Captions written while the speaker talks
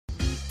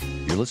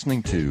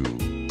listening to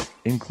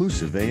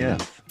Inclusive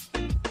AF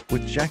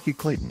with Jackie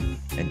Clayton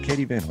and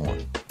Katie Van Horn.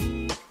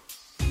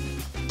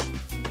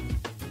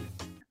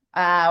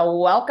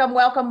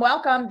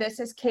 Welcome. This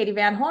is Katie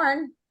Van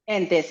Horn.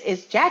 And this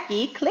is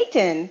Jackie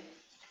Clayton.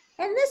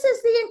 And this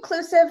is the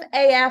Inclusive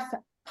AF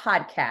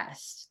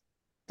podcast.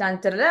 Dun,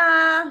 da, da,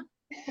 da.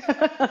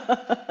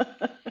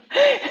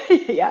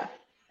 Yeah.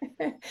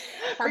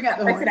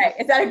 Today.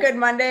 Is that a good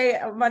Monday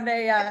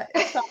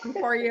song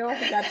for you?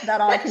 That's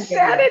not all I can do.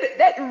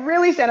 That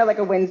really sounded like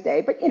a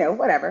Wednesday, but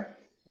whatever.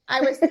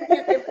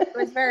 It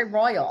was very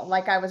royal.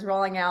 Like I was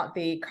rolling out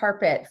the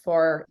carpet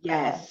for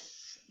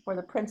for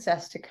the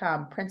princess to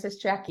come, Princess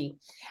Jackie.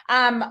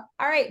 All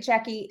right,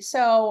 Jackie.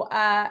 So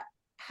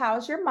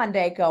how's your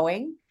Monday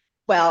going?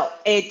 Well,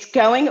 it's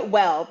going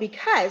well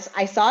because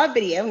I saw a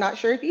video, not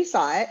sure if you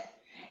saw it.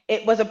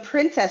 It was a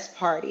princess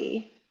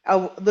party.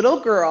 A little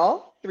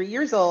girl, 3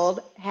 years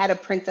old, had a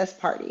princess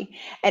party.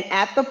 And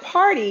at the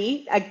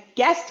party, a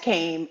guest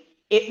came.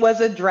 It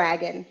was a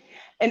dragon.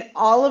 And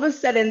all of a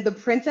sudden, the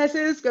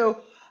princesses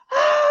go,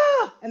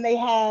 ah! And they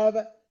have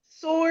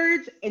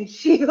swords and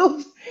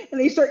shields.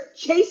 And they start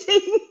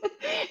chasing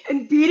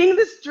and beating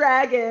this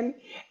dragon.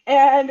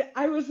 And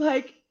I was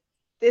like,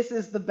 this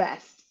is the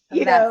best.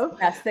 The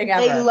best thing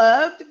ever. They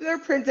loved their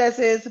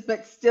princesses,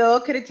 but still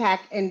could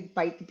attack and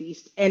bite the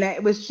beast. And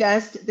it was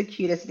just the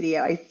cutest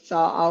video I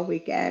saw all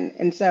weekend.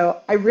 And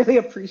so I really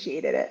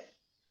appreciated it.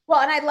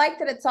 Well, and I like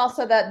that it's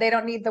also that they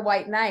don't need the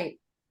white knight.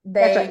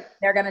 That's right.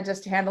 They're going to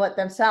just handle it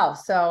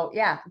themselves. So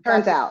yeah.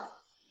 Turns out.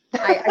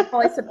 I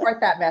fully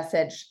support that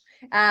message.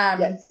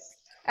 Yes.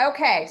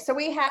 Okay. So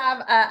we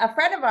have a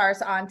friend of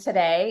ours on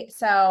today.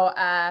 So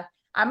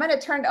I'm going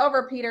to turn it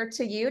over, Peter,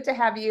 to you to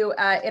have you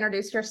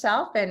introduce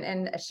yourself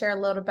and share a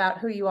little about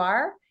who you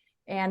are,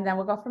 and then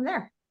we'll go from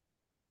there.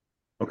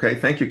 Okay,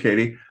 thank you,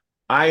 Katie.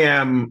 I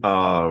am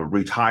a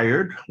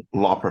retired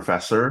law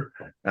professor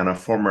and a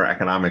former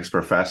economics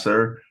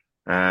professor,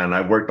 and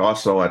I worked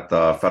also at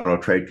the Federal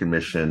Trade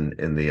Commission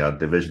in the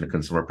Division of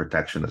Consumer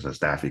Protection as a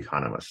staff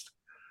economist.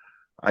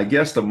 I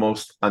guess the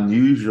most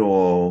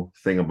unusual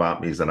thing about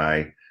me is that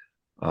I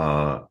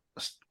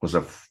was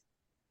a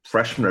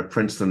freshman at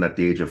Princeton at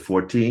the age of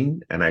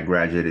 14, and I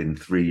graduated in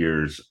 3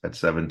 years at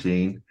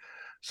 17.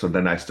 So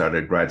then I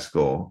started grad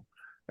school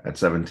at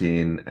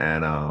 17,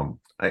 and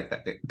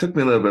it took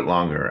me a little bit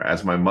longer.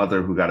 As my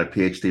mother, who got a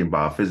PhD in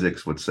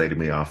biophysics, would say to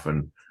me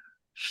often,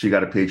 she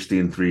got a PhD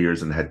in 3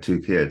 years and had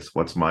 2 kids.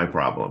 What's my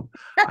problem?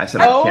 I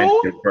said, I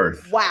can't give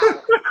birth. Wow.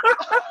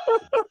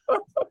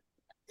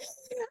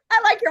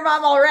 I like your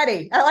mom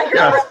already.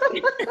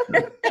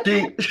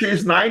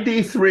 She's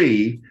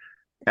 93.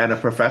 And a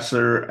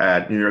professor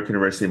at New York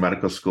University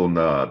Medical School in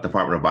the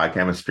Department of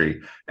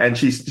Biochemistry. And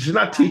she's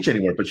not teaching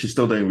anymore, but she's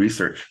still doing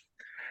research.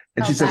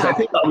 And she says, I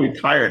think I'll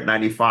retire at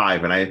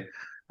 95. And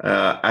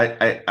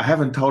I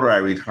haven't told her I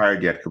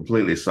retired yet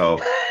completely. So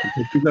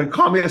she's going to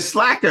call me a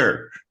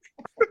slacker.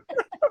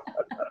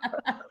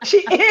 She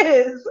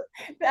is.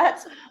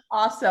 That's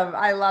awesome.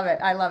 I love it.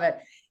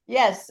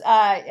 Yes.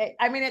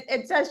 I mean,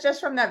 it does,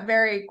 just from that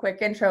very quick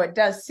intro, it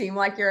does seem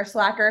like you're a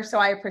slacker. So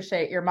I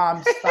appreciate your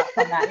mom's thoughts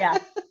on that. Yeah.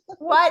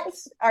 What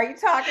are you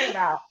talking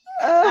about?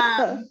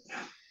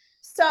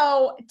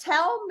 So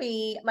tell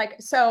me,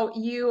 so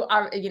you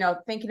are,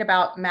 thinking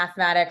about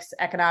mathematics,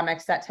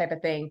 economics, that type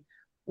of thing.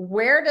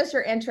 Where does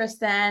your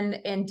interest then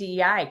in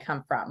DEI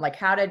come from? Like,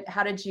 how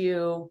did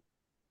you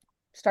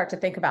start to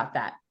think about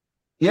that?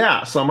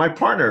 Yeah, so my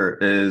partner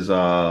is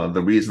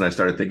the reason I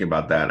started thinking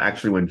about that.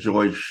 Actually, when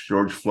George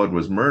Floyd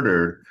was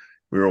murdered,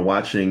 we were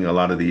watching a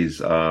lot of these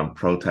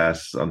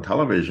protests on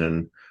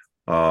television,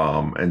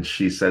 and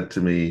she said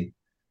to me,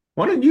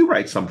 why don't you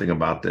write something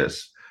about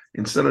this?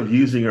 Instead of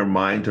using your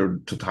mind to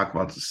talk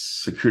about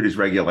securities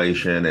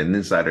regulation and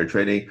insider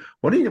trading,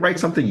 why don't you write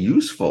something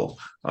useful?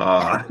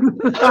 I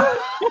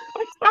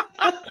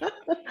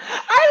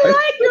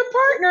like your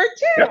partner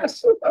too.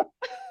 Yes.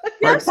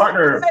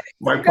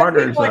 My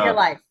partner's in your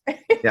life.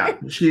 Yeah,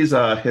 she's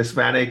a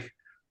Hispanic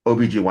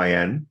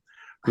OBGYN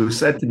who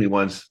said to me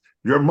once,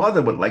 your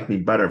mother would like me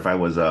better if I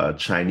was a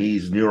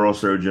Chinese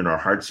neurosurgeon or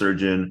heart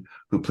surgeon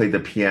who played the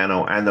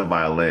piano and the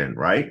violin,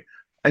 right?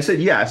 I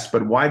said, yes,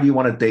 but why do you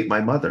want to date my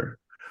mother?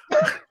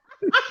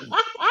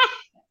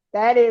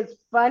 That is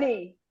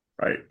funny.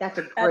 Right. That's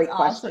a great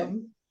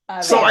question.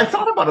 Awesome. So I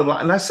thought about it a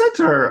lot, and I said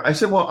to her,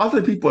 well,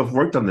 other people have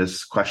worked on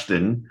this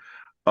question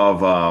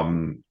of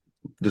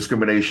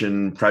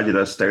discrimination,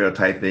 prejudice,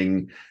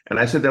 stereotyping. And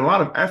I said there are a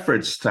lot of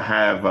efforts to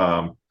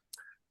have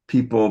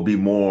people be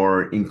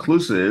more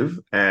inclusive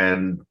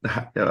and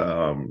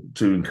to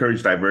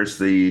encourage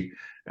diversity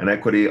and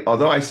equity.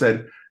 Although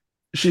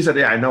she said,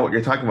 yeah, I know what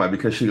you're talking about,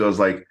 because she goes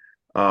like,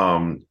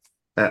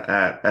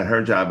 at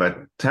her job at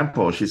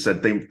Temple, she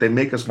said, they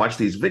make us watch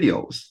these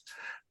videos.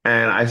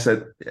 And I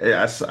said,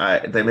 yes,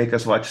 they make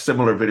us watch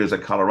similar videos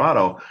at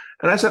Colorado.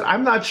 And I said,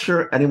 I'm not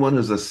sure anyone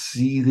who's a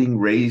seething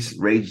raging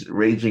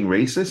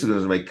racist is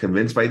going to be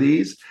convinced by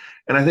these.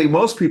 And I think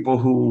most people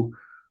who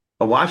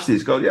watch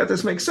these go, yeah,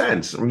 this makes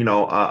sense.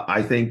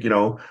 I think,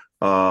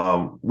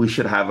 we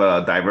should have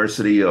a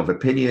diversity of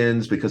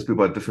opinions because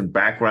people have different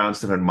backgrounds,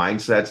 different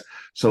mindsets.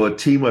 So a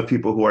team of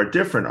people who are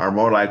different are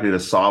more likely to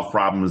solve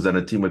problems than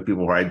a team of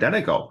people who are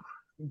identical.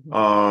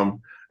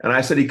 And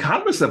I said,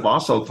 economists have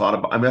also thought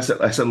about,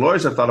 I said,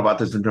 lawyers have thought about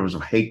this in terms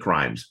of hate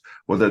crimes,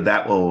 whether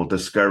that will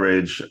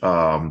discourage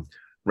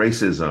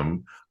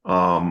racism.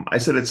 I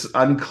said, it's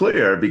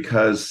unclear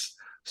because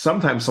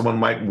sometimes someone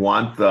might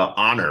want the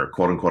honor,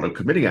 quote unquote, of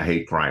committing a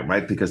hate crime,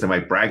 right? Because they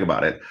might brag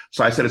about it.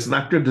 So I said, it's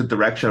not good. The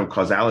direction of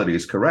causality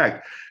is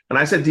correct. And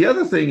I said, the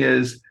other thing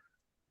is,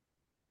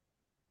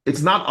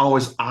 it's not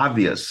always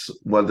obvious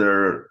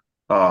whether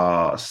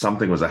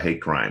something was a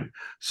hate crime.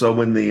 So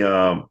when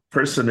the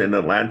person in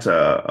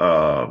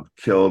Atlanta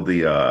killed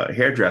the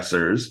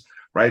hairdressers,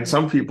 right?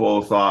 Some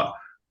people thought,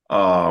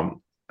 I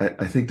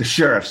think the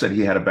sheriff said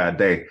he had a bad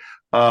day.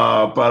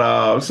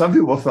 But some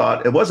people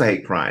thought it was a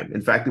hate crime.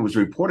 In fact, it was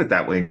reported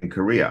that way in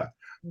Korea.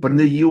 But in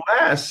the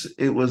US,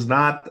 it was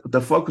not,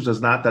 the focus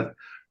was not that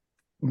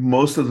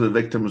most of the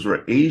victims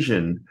were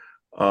Asian.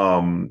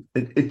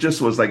 It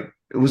just was like,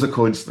 it was a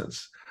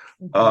coincidence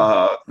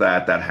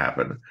that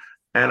happened.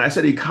 And I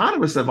said,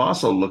 economists have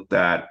also looked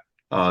at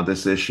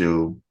this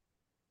issue,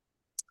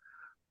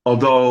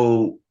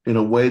 although in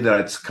a way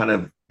that's kind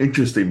of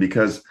interesting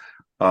because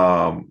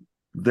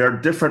there are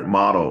different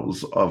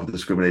models of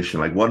discrimination.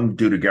 Like one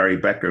due to Gary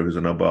Becker, who's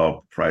a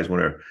Nobel Prize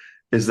winner,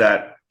 is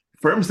that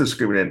firms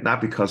discriminate not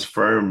because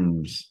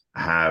firms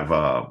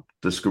have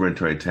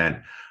discriminatory intent,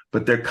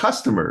 but their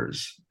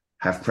customers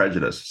have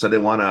prejudice. So they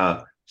want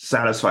to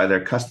satisfy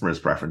their customers'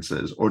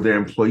 preferences or their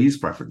employees'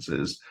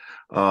 preferences.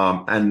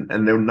 And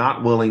they're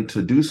not willing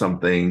to do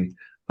something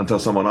until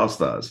someone else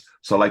does.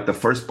 So like the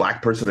first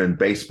Black person in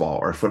baseball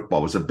or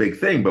football was a big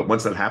thing, but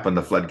once that happened,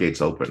 the floodgates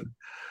opened.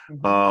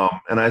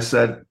 And I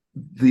said,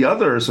 the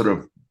other sort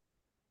of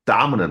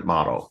dominant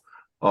model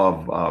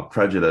of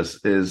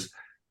prejudice is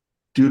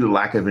due to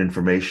lack of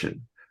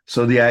information.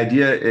 So the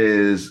idea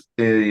is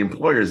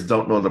employers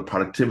don't know the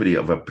productivity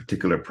of a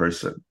particular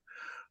person,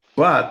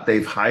 but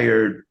they've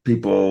hired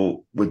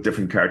people with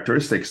different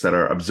characteristics that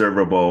are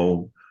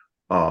observable,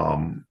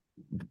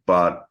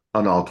 but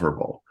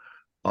unalterable.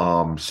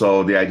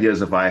 So the idea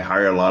is if I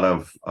hire a lot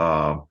of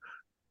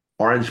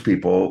orange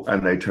people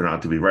and they turn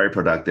out to be very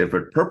productive,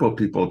 but purple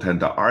people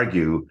tend to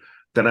argue,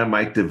 then I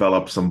might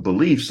develop some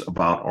beliefs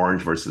about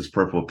orange versus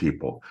purple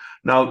people.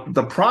 Now,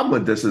 the problem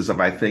with this is if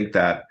I think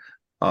that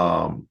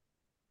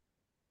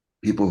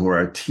people who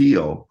are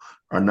teal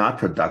are not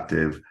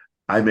productive,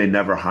 I may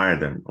never hire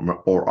them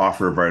or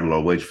offer a very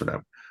low wage for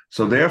them.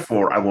 So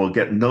therefore, I will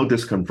get no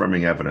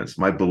disconfirming evidence.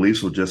 My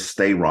beliefs will just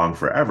stay wrong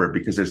forever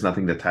because there's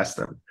nothing to test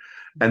them.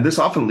 And this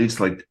often leads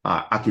to like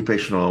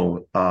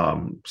occupational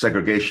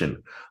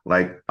segregation.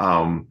 Like,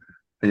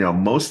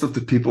 most of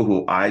the people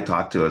who I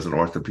talk to as an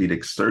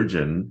orthopedic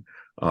surgeon,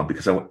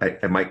 because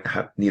I might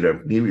need a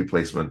knee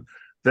replacement,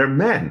 they're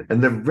men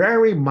and they're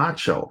very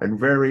macho and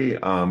very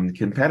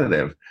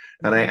competitive.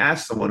 And I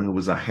asked someone who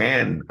was a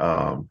hand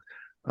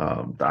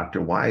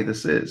doctor why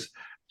this is.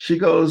 She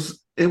goes,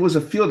 it was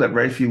a field that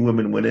very few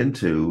women went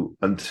into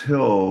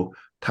until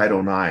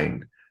Title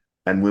IX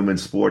and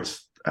women's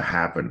sports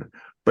happened.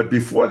 But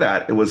before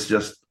that, it was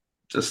just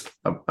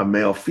a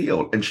male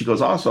field. And she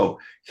goes, also,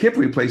 hip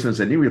replacements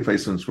and knee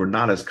replacements were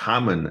not as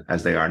common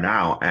as they are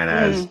now and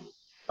as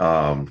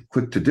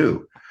quick to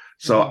do.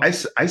 So I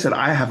said,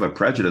 I have a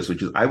prejudice,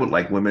 which is I would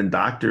like women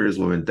doctors,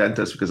 women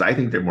dentists, because I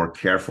think they're more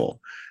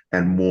careful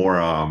and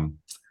more,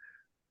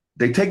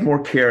 they take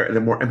more care,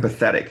 they're more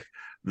empathetic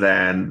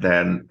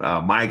than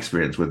my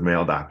experience with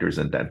male doctors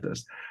and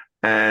dentists.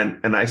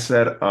 And I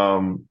said,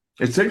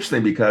 it's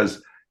interesting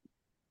because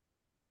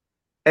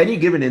any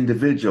given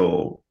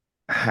individual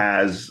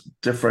has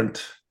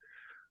different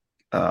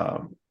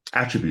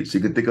attributes. You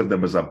can think of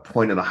them as a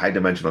point in a high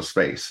dimensional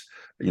space.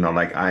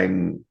 Like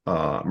I'm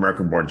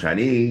American-born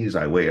Chinese,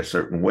 I weigh a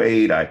certain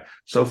weight,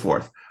 so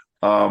forth.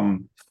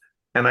 And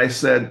I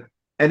said,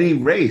 any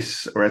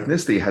race or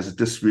ethnicity has a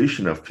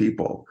distribution of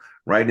people,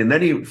 right?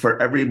 And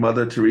for every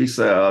Mother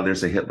Teresa,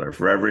 there's a Hitler.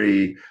 For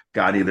every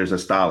Gandhi, there's a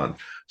Stalin.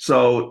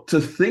 So to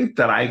think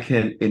that I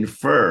can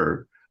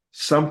infer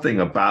something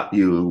about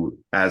you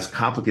as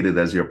complicated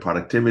as your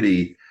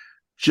productivity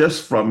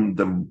just from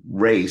the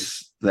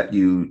race that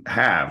you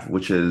have,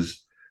 which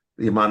is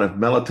the amount of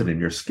melatonin in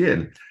your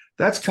skin,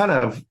 that's kind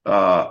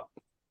of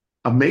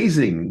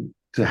amazing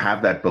to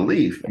have that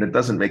belief. And it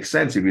doesn't make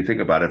sense if you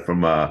think about it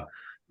from a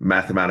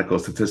mathematical,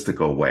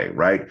 statistical way,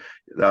 right?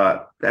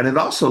 And it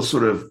also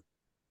sort of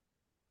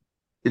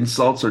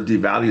insults or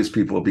devalues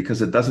people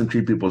because it doesn't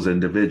treat people as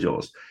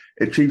individuals.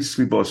 It treats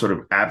people as sort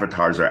of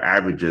avatars or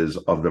averages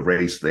of the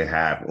race they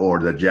have or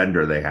the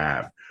gender they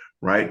have,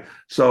 right?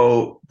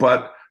 So,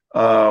 but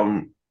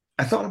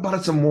I thought about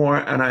it some more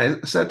and I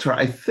said to her,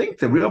 I think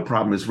the real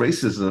problem is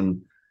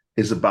racism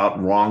is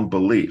about wrong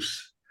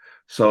beliefs.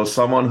 So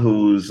someone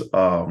who's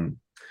a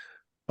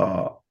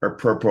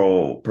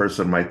purple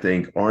person might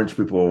think orange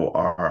people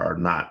are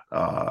not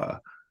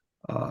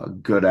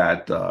good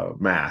at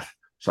math.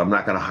 So I'm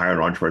not going to hire an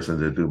orange person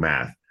to do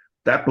math.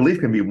 that belief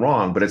can be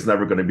wrong, but it's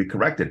never going to be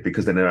corrected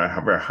because they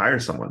never hire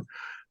someone.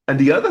 And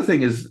the other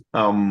thing is,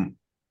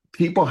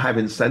 people have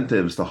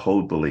incentives to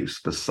hold beliefs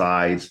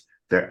besides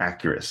their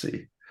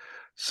accuracy.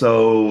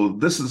 So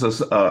this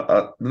is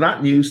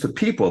not news to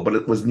people, but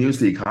it was news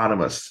to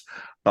economists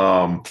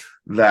and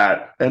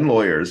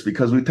lawyers,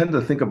 because we tend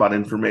to think about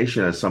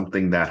information as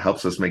something that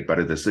helps us make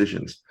better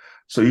decisions.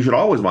 So you should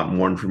always want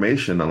more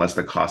information unless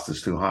the cost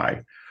is too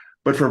high.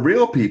 But for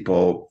real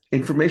people,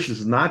 information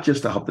is not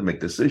just to help them make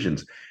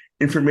decisions.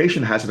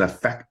 Information has an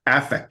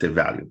affective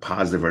value,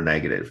 positive or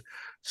negative.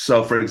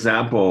 So, for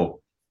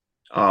example,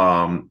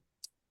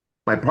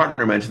 my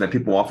partner mentioned that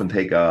people often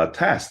take a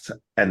test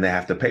and they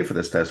have to pay for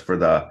this test for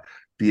the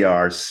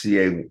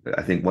BRCA,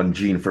 I think, one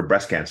gene for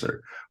breast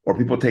cancer, or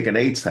people take an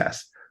AIDS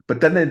test,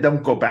 but then they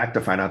don't go back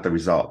to find out the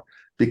result,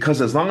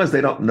 because as long as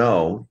they don't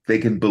know, they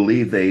can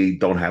believe they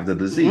don't have the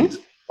disease.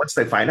 Mm-hmm. Once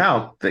they find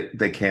out,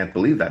 they can't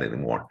believe that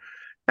anymore.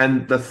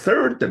 And the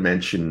third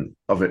dimension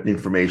of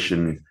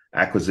information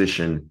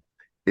acquisition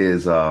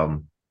is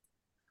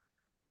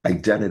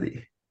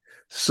identity.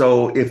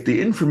 So if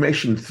the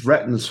information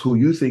threatens who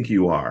you think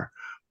you are,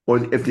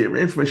 or if the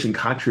information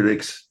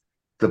contradicts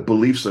the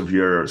beliefs of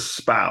your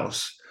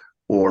spouse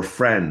or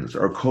friends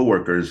or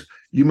coworkers,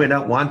 you may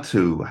not want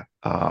to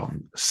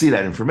see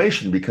that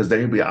information, because then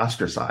you'll be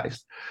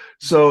ostracized.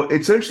 So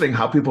it's interesting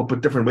how people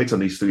put different weights on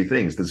these three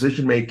things: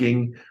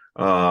 decision-making,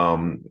 how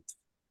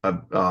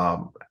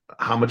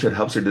much it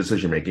helps your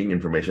decision-making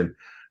information,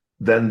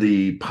 then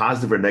the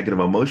positive or negative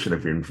emotion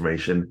of your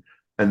information,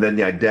 and then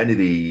the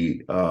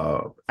identity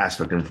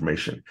aspect of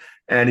information.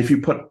 And if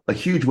you put a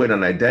huge weight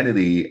on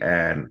identity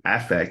and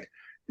affect,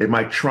 it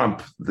might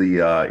trump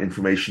the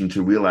information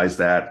to realize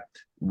that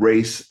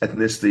race,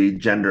 ethnicity,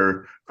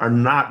 gender are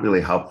not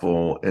really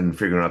helpful in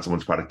figuring out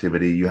someone's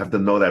productivity. You have to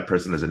know that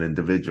person as an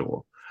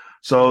individual.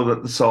 So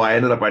I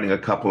ended up writing a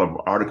couple of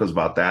articles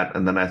about that.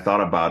 And then I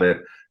thought about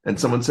it, and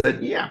someone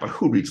said, yeah, but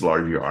who reads law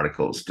review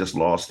articles? Just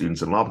law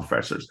students and law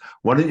professors.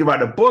 Why don't you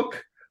write a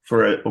book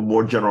for a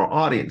more general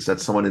audience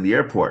that someone in the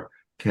airport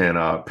can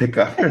pick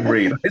up and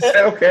read? I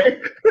said, okay,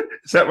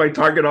 is that my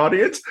target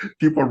audience?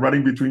 People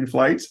running between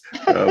flights,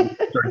 they're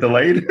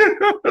delayed.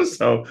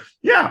 So,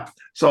 yeah.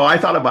 So I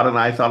thought about it, and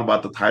I thought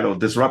about the title,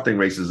 Disrupting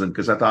Racism,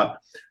 because I thought,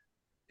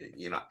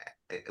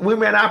 we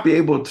may not be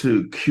able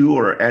to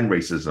cure or end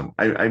racism.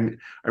 I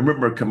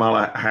remember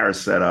Kamala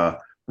Harris said,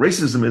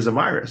 racism is a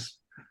virus,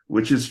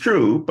 which is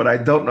true, but I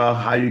don't know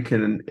how you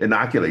can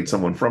inoculate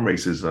someone from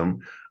racism.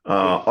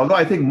 Although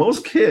I think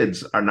most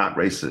kids are not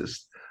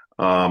racist.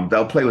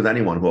 They'll play with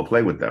anyone who will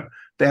play with them.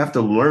 They have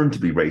to learn to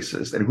be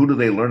racist. And who do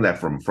they learn that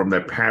from? From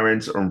their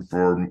parents or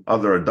from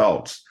other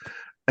adults.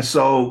 And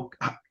so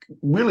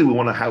really, we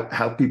want to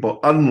help people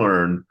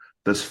unlearn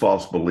this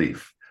false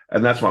belief.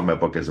 And that's what my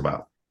book is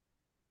about.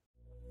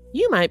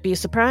 You might be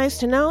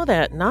surprised to know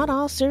that not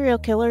all serial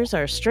killers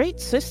are straight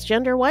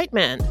cisgender white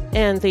men,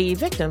 and the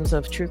victims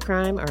of true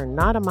crime are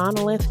not a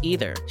monolith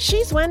either.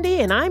 She's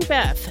Wendy and I'm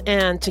Beth,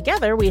 and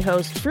together we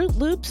host Fruit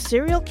Loops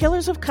Serial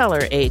Killers of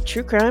Color, a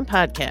true crime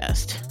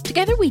podcast.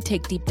 Together we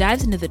take deep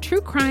dives into the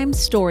true crime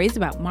stories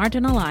about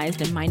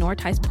marginalized and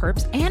minoritized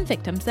perps and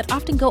victims that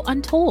often go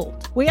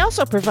untold. We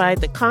also provide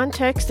the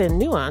context and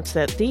nuance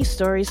that these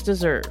stories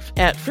deserve.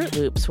 At Fruit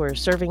Loops, we're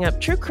serving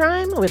up true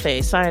crime with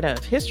a side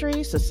of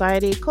history,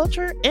 society,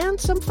 culture, and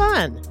some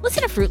fun.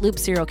 Listen to Fruit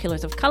Loops Serial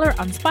Killers of Color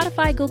on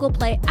Spotify, Google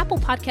Play, Apple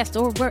Podcasts,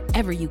 or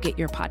wherever you get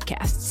your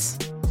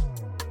podcasts.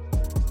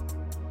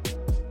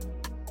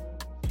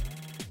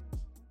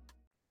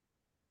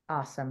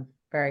 Awesome.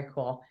 Very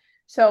cool.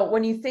 So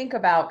when you think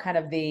about kind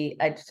of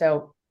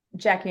so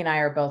Jackie and I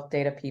are both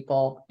data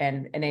people,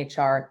 and in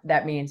HR,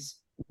 that means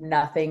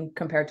nothing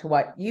compared to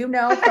what you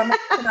know from an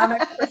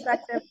economic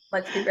perspective.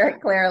 Let's be very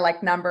clear,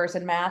 like numbers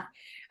and math.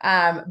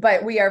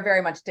 But we are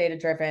very much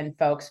data-driven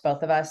folks,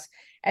 both of us.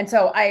 And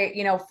so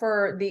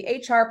for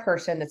the HR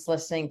person that's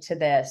listening to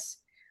this,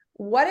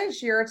 what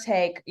is your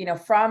take,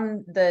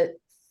 from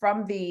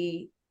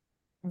the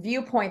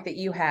viewpoint that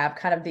you have,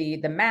 kind of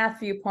the math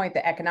viewpoint,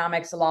 the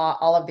economics, law,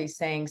 all of these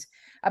things,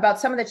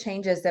 about some of the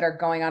changes that are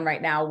going on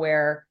right now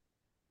where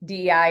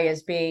DEI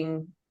is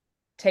being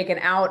taken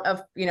out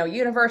of,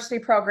 university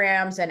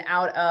programs and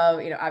out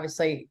of,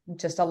 obviously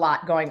just a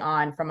lot going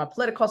on from a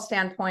political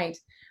standpoint.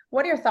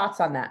 What are your thoughts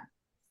on that?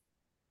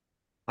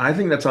 I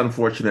think that's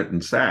unfortunate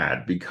and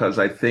sad, because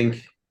I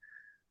think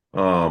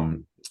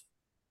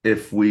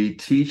if we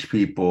teach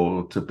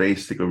people to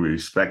basically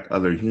respect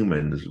other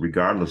humans,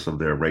 regardless of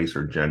their race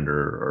or gender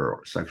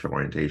or sexual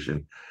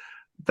orientation,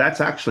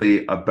 that's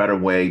actually a better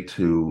way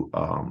to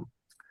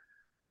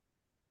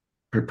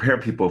prepare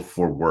people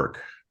for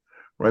work,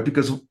 right?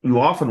 Because you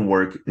often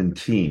work in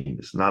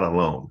teams, not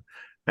alone.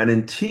 And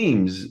in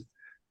teams,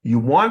 you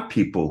want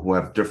people who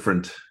have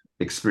different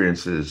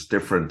experiences,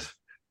 different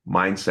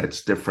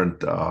mindsets,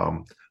 different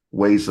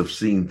ways of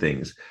seeing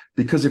things.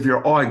 Because if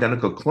you're all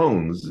identical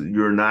clones,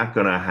 you're not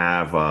going to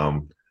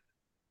have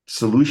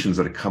solutions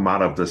that come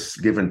out of this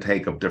give and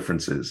take of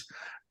differences.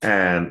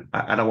 And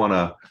I don't want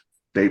to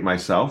date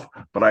myself,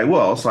 but I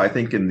will. So I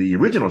think in the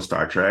original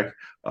Star Trek,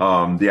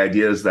 the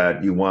idea is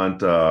that you want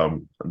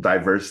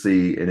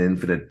diversity in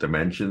infinite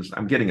dimensions.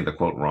 I'm getting the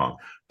quote wrong,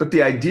 but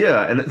the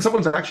idea, and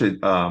someone's actually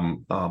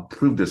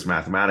proved this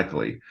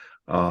mathematically,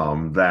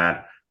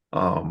 that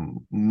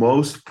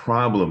most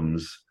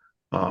problems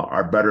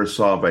are better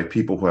solved by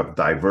people who have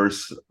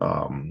diverse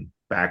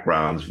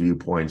backgrounds,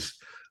 viewpoints,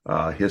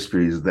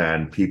 histories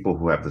than people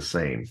who have the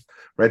same,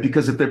 right?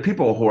 Because if they're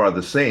people who are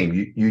the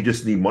same, you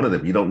just need one of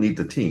them. You don't need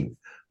the team.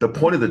 The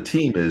point of the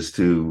team is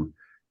to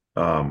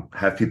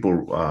have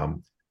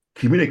people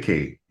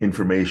communicate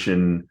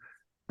information,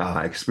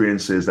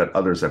 experiences that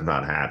others have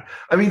not had.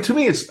 I mean, to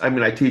me,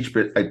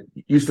 I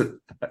used to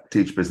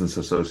teach business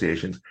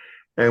associations.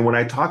 And when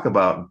I talk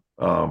about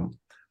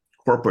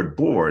corporate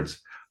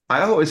boards,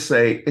 I always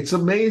say it's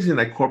amazing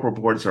that corporate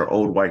boards are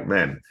old white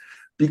men,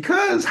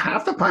 because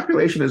half the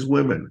population is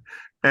women.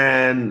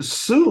 And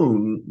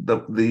soon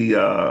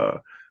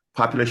the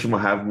population will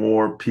have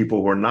more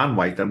people who are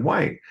non-white than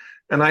white.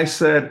 And I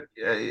said,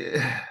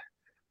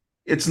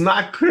 it's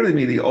not clear to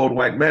me the old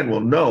white men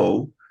will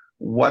know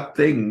what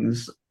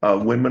things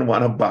women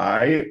want to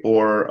buy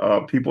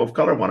or people of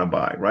color want to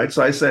buy, right?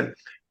 So I said,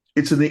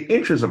 it's in the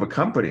interest of a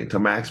company to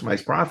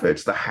maximize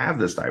profits to have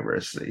this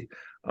diversity.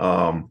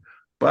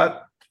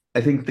 But I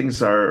think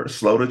things are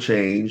slow to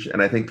change,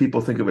 and I think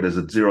people think of it as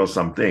a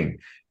zero-sum thing.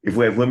 If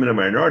we have women and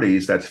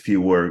minorities, that's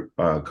fewer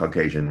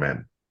Caucasian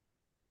men.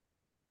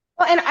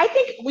 Well, and I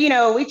think, we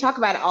talk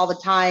about it all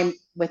the time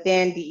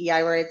within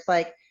DEI, where it's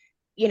like,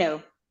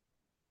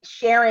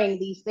 sharing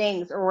these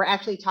things, or we're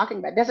actually talking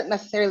about, doesn't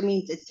necessarily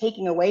mean it's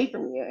taking away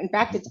from you. In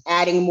fact, it's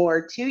adding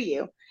more to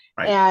you.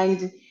 Right.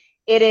 And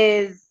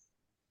it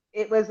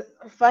was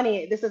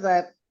funny.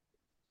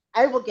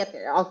 I will get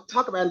there. I'll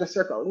talk around the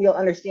circle and you'll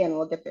understand, and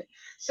we'll get there.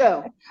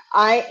 So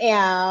I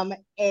am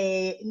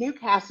a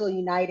Newcastle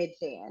United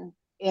fan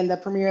in the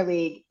Premier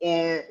League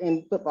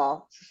in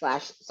football /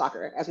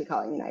 soccer, as we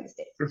call it in the United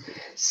States.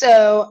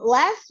 So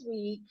last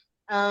week,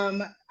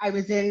 I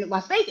was in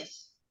Las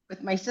Vegas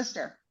with my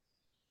sister.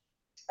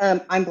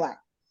 I'm Black.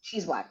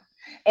 She's Black.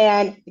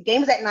 And the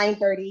game was at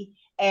 9:30,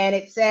 and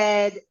it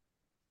said,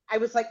 I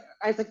was like,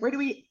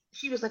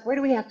 she was like, where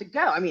do we have to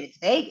go? I mean, it's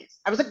Vegas.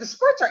 I was like, the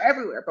sports are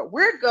everywhere, but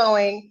we're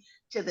going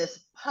to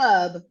this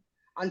pub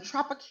on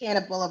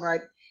Tropicana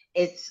Boulevard.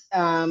 It's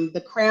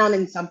the Crown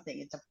and something.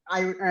 It's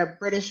a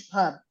British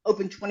pub,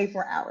 open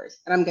 24 hours.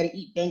 And I'm going to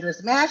eat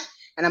bangers mash,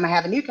 and I'm going to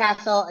have a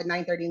Newcastle at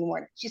 9:30 in the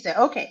morning. She said,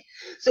 okay.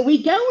 So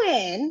we go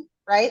in,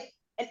 right?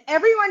 And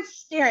everyone's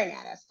staring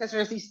at us because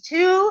there's these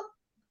two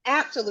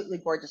absolutely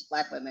gorgeous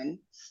Black women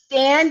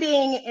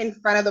standing in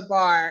front of the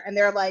bar, and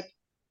they're like,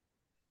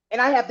 and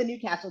I have the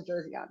Newcastle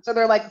jersey on. So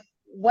they're like,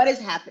 what is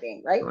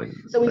happening, right?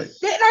 So we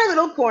sit in our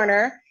little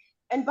corner,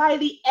 and by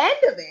the end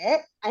of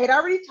it, I had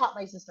already taught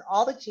my sister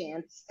all the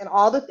chants and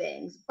all the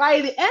things. By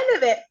the end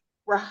of it,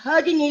 we're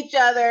hugging each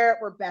other.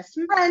 We're best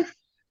friends.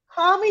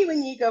 Call me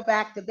when you go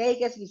back to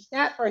Vegas. We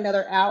sat for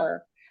another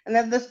hour. And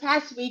then this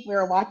past week, we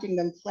were watching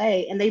them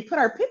play, and they put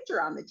our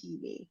picture on the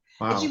TV.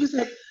 Wow. And she was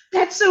like,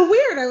 that's so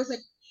weird. I was like,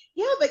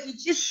 yeah, but it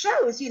just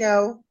shows,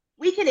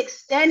 we can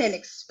extend and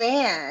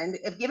expand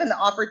if given the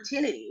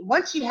opportunity.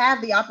 Once you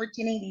have the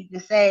opportunity to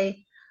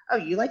say, oh,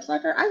 you like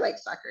soccer? I like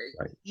soccer.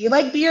 Right. You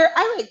like beer?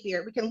 I like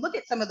beer. We can look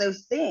at some of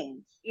those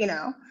things,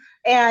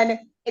 and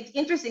it's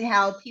interesting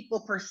how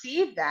people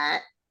perceive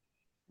that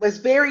was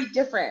very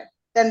different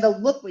than the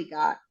look we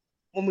got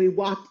when we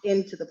walked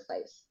into the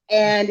place.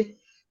 And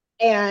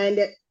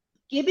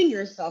giving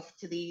yourself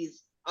to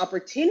these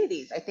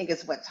opportunities, I think,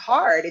 is what's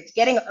hard. It's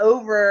getting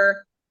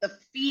over the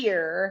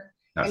fear.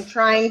 Yes. And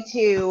trying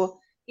to,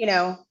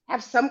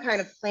 have some kind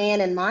of plan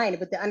in mind,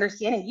 but the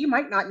understanding you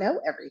might not know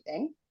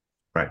everything.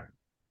 Right.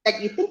 Like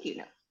you think you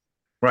know.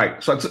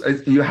 Right. So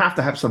you have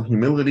to have some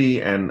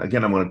humility. And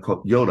again, I'm going to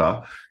quote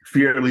Yoda: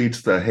 fear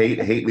leads to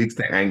hate, hate leads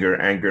to anger,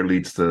 anger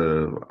leads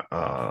to,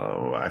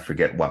 I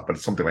forget what, but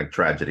something like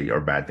tragedy or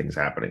bad things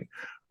happening.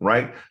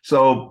 Right.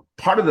 So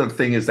part of the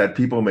thing is that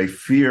people may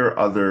fear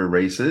other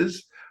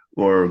races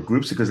or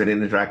groups because they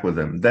didn't interact with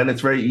them. Then it's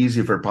very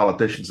easy for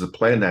politicians to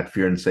play in that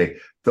fear and say,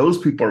 those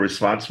people are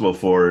responsible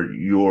for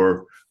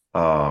your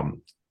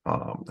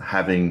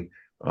having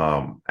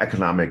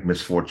economic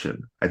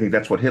misfortune. I think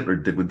that's what Hitler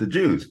did with the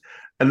Jews.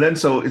 And then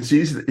so it's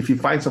easy, if you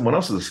find someone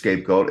else as a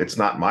scapegoat, it's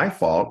not my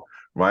fault,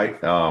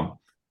 right?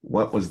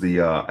 What was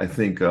the, I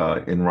think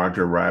in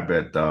Roger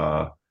Rabbit,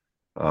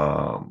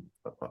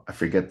 I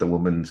forget the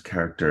woman's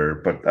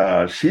character,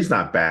 but she's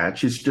not bad.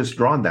 She's just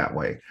drawn that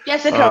way.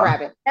 Jessica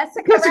Rabbit.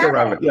 Jessica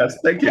Rabbit. Yes,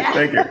 thank you,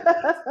 thank you.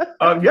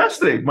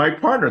 Yesterday, my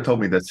partner told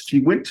me this. She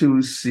went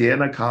to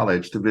Siena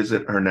College to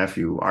visit our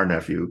nephew,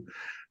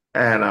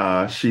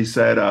 and she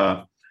said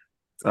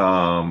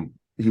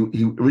he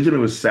originally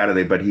was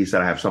Saturday, but he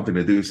said, I have something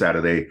to do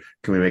Saturday.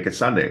 Can we make it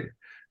Sunday?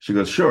 She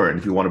goes, sure. And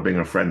if you want to bring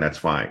a friend, that's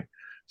fine.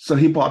 So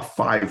he bought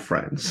 5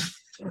 friends,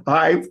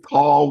 5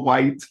 tall,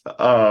 white,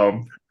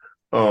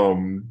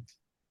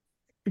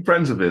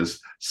 friends of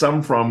his,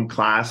 some from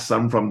class,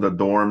 some from the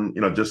dorm,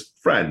 just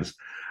friends.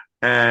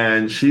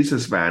 and she's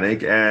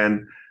Hispanic,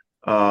 and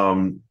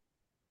our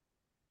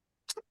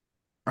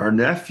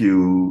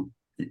nephew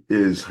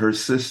is her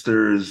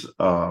sister's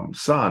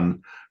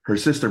son. Her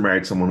sister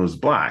married someone who's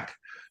black,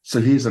 so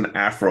he's an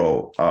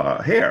Afro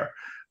hair.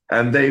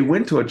 And they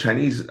went to a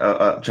Chinese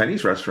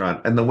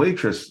restaurant, and the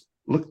waitress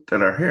looked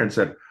at our hair and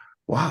said,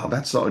 "Wow,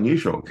 that's so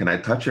unusual. Can I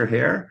touch your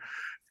hair?"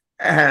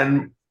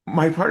 And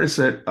my partner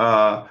said,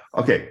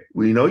 "Okay,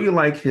 we know you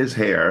like his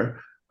hair.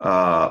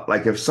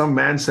 Like if some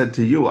man said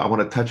to you, 'I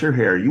want to touch your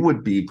hair,' you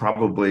would be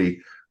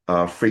probably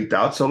freaked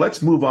out. So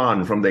let's move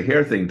on from the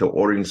hair thing to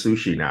ordering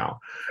sushi now."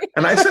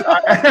 And I said,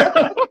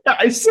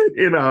 I said,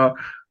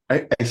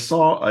 I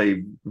saw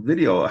a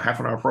video, a half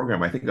an hour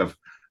program, I think, of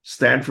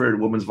Stanford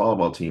women's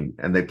volleyball team,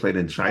 and they played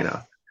in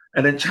China.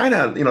 And in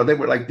China, they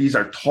were like, these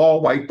are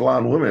tall, white,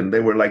 blonde women.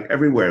 They were like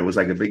everywhere. It was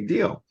like a big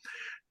deal.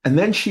 And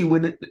then she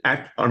went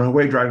on her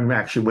way driving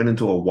back, she went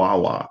into a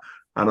Wawa.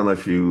 I don't know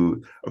if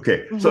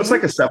okay. So it's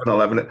like a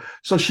 7-Eleven.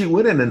 So she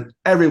went in and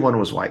everyone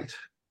was white.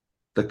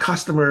 The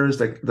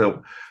customers,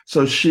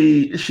 so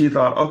she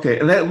thought, okay,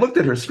 and they looked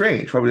at her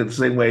strange, probably the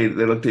same way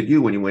they looked at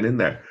you when you went in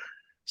there.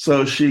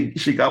 So she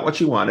got what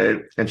she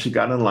wanted, and she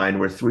got in line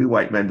where 3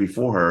 white men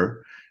before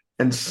her,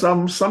 and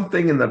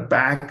something in the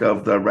back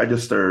of the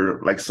register,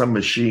 like some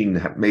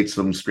machine, made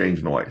some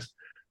strange noise.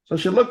 So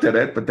she looked at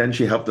it, but then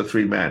she helped the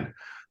 3 men.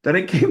 Then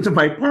it came to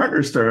my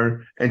partner's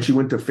turn, and she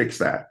went to fix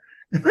that.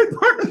 And my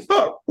partner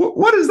thought,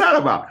 what is that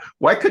about?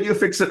 Why couldn't you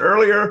fix it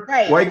earlier?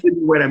 Right. Why couldn't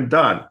you wait? I'm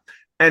done.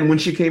 And when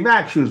she came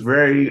back, she was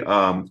very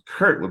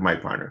curt with my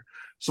partner.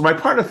 So my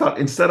partner thought,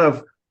 instead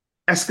of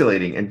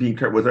escalating and being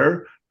curt with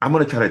her, I'm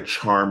going to try to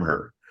charm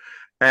her.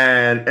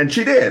 And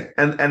she did.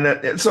 And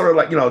it's sort of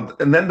like,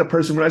 and then the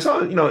person, when I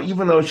saw,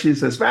 even though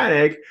she's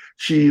Hispanic,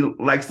 she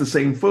likes the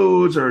same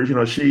foods, or,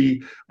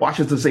 she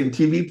watches the same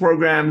TV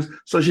programs.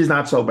 So she's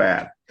not so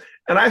bad.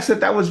 And I said,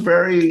 that was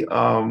very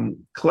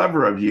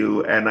clever of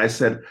you. And I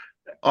said,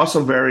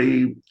 also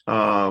very,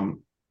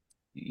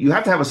 you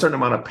have to have a certain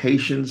amount of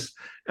patience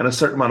and a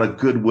certain amount of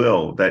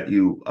goodwill that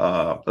you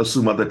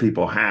assume other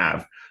people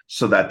have,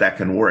 so that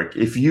can work.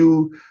 If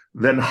you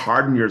then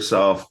harden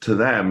yourself to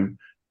them,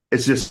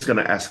 it's just going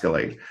to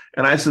escalate.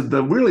 And I said,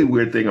 the really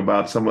weird thing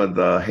about some of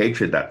the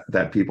hatred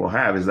that people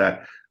have is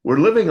that we're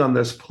living on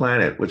this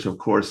planet, which of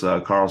course,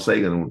 Carl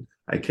Sagan,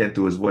 I can't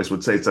do his voice,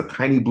 would say it's a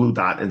tiny blue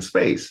dot in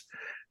space.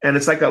 And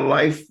it's like a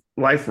life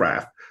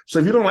raft. So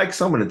if you don't like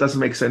someone, it doesn't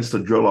make sense to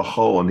drill a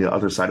hole on the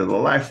other side of the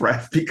life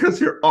raft, because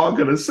you're all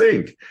going to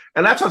sink.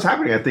 And that's what's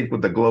happening, I think,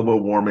 with the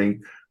global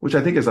warming, which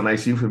I think is a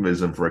nice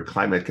euphemism for a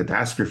climate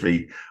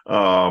catastrophe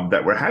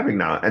that we're having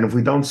now. And if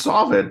we don't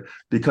solve it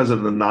because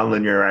of the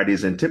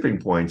nonlinearities and tipping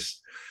points,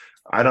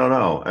 I don't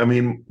know. I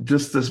mean,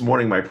 just this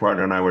morning, my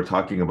partner and I were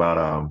talking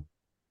about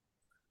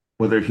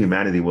whether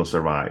humanity will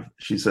survive.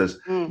 She says,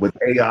 with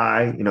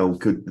AI,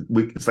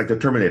 it's like the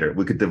Terminator.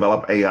 We could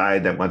develop AI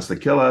that wants to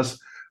kill us.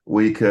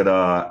 We could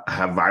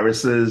have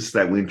viruses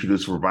that we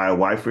introduce for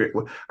bio-warfare.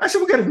 I said,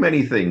 we could have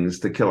many things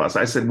to kill us.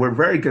 I said, we're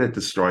very good at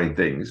destroying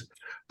things.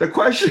 The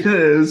question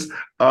is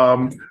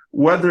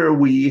whether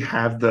we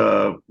have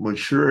the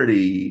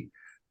maturity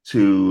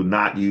to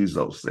not use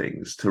those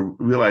things, to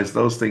realize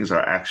those things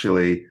are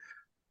actually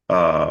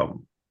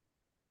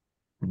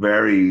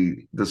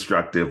very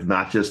destructive,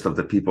 not just of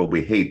the people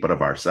we hate, but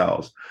of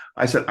ourselves.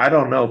 I said, I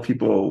don't know if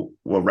people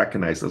will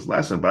recognize this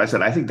lesson, but I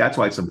said, I think that's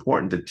why it's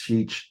important to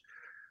teach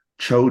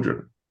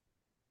children.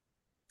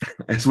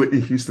 As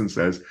Whitney Houston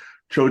says,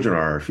 children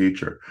are our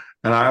future.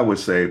 And I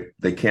always say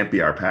they can't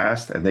be our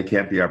past and they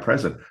can't be our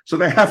present. So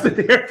they have to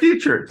be our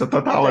future. It's a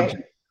tautology.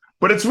 Okay.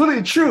 But it's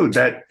really true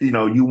that,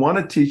 you want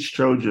to teach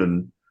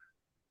children,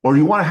 or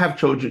you want to have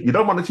children, you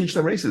don't want to teach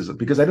them racism,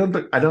 because I don't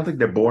think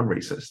they're born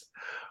racist.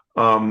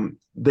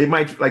 They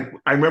might, like,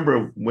 I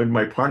remember when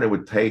my partner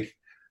would take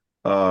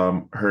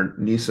her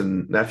niece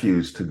and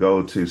nephews to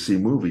go to see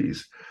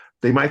movies,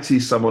 they might see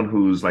someone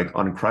who's like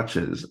on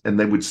crutches, and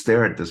they would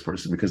stare at this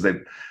person because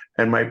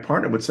and my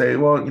partner would say,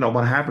 well,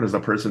 what happened is the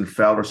person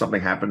fell or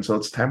something happened, so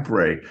it's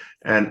temporary.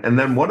 And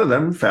then one of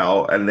them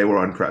fell and they were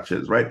on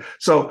crutches, right?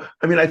 So,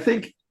 I mean, I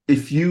think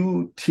if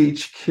you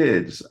teach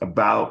kids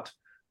about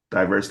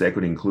diversity,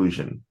 equity,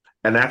 inclusion,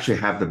 and actually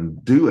have them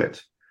do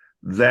it,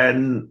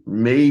 then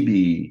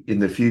maybe in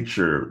the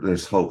future,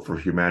 there's hope for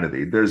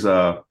humanity. There's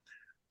a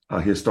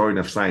historian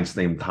of science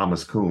named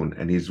Thomas Kuhn,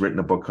 and he's written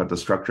a book called The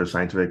Structure of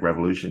Scientific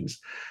Revolutions.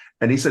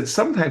 And he said,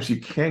 sometimes you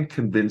can't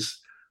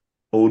convince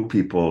old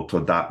people to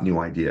adopt new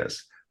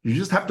ideas. You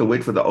just have to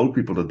wait for the old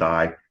people to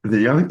die and the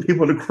young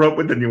people to grow up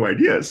with the new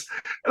ideas.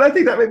 And I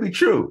think that may be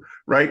true,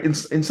 right? In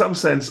some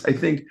sense, I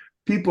think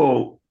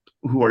people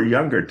who are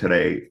younger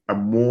today are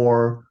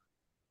more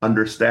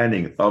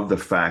understanding of the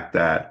fact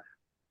that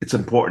it's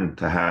important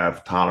to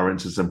have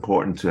tolerance. It's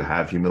important to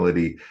have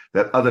humility,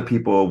 that other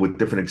people with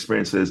different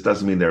experiences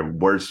doesn't mean they're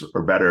worse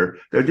or better.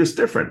 They're just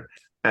different.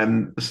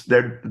 And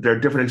their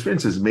different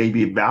experiences may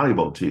be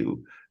valuable to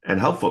you and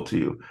helpful to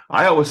you.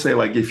 I always say,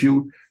 like, if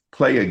you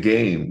play a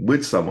game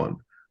with someone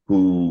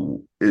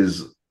who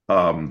is,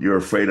 you're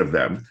afraid of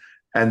them,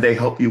 and they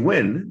help you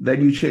win,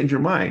 then you change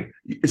your mind.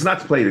 It's not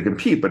to play to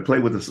compete, but play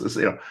with this,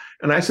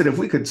 And I said, if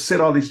we could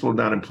sit all these people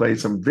down and play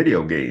some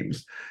video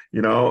games,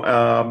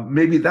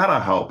 maybe that'll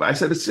help. I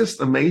said, it's just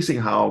amazing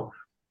how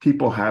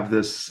people have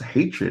this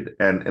hatred,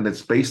 and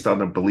it's based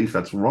on a belief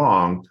that's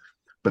wrong,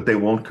 but they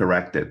won't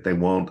correct it. They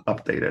won't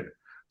update it.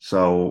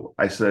 So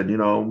I said,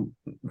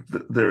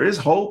 there is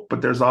hope,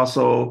 but there's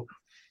also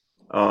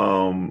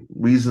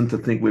reason to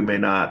think we may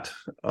not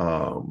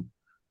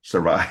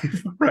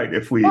survive, right?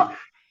 If we... Well,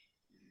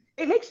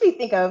 it makes me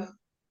think of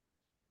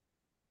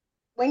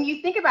when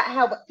you think about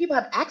how people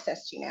have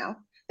access to now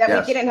that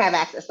Yes. we didn't have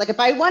access. Like if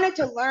I wanted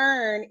to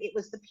learn, it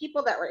was the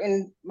people that were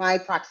in my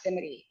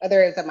proximity,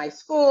 whether it's at my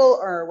school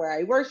or where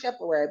I worship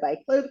or where I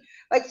buy clothes.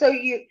 Like, so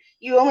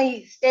you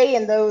only stay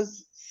in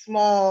those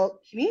small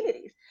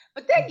communities.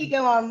 But then you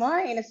go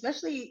online,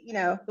 especially,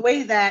 the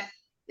way that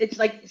it's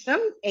like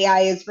some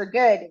AI is for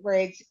good, where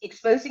it's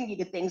exposing you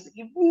to things that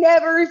you've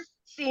never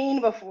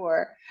seen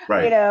before.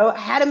 Right.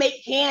 How to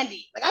make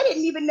candy. Like I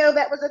didn't even know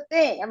that was a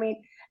thing. I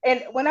mean,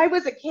 and when I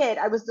was a kid,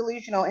 I was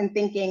delusional in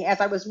thinking,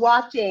 as I was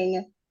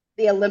watching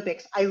the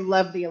Olympics, I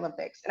love the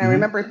Olympics. And I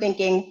remember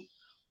thinking,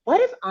 what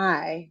if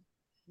I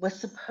was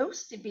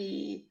supposed to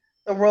be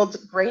the world's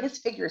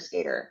greatest figure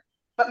skater,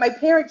 but my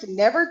parents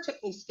never took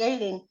me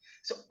skating,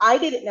 so I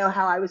didn't know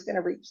how I was going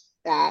to reach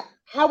that.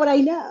 How would I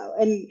know?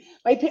 And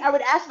I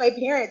would ask my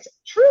parents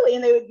truly,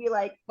 and they would be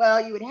like, well,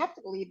 you would have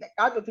to believe that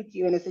God would put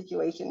you in a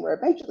situation where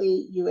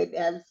eventually you would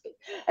have.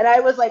 And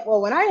I was like,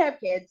 well, when I have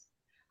kids,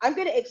 I'm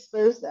going to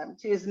expose them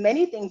to as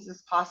many things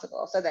as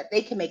possible so that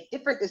they can make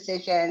different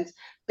decisions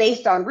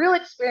based on real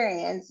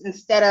experience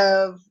instead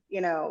of,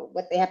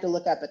 what they have to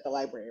look up at the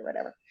library or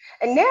whatever.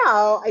 And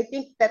now I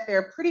think that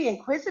they're pretty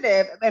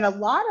inquisitive. And a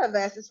lot of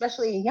us,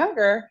 especially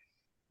younger,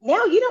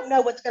 now you don't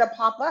know what's going to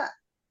pop up,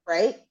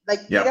 right?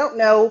 Like you don't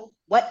know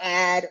what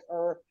ad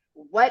or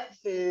what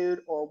food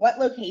or what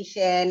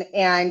location.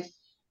 And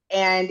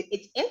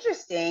it's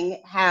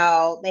interesting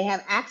how they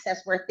have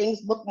access where things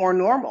look more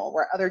normal,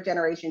 where other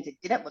generations it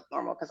didn't look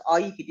normal because all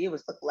you could do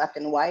was look left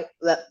and white.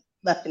 That's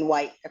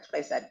what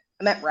I said.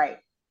 I meant right,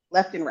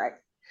 left and right.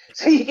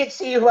 So you could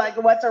see like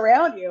what's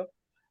around you,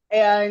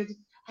 and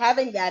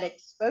having that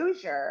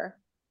exposure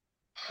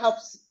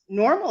helps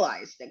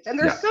normalize things. And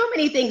there's so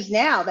many things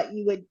now that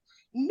you would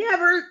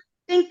never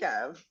think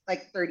of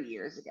like 30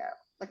 years ago.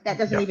 Like that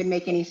doesn't even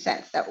make any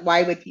sense. That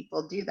why would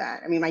people do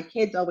that? I mean, my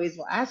kids always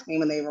will ask me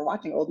when they were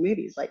watching old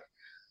movies, like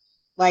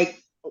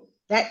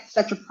that's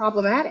such a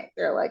problematic.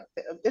 They're like,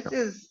 this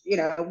is,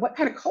 what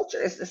kind of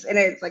culture is this? And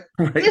it's like,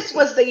 this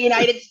was the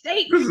United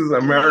States. This is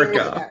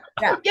America.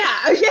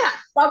 Yeah.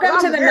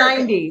 Welcome to the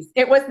 90s.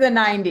 It was the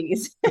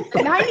 90s. The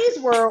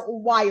 90s were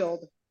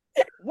wild.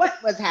 What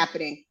was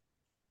happening?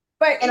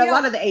 But a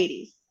lot of the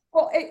 80s.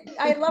 Well,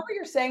 I love what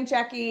you're saying,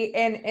 Jackie,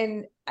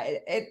 and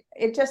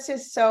it just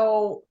is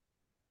so,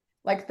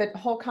 like the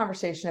whole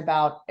conversation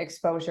about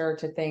exposure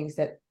to things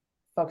that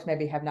folks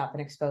maybe have not been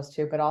exposed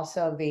to, but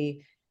also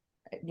the,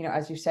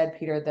 as you said,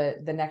 Peter,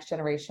 the next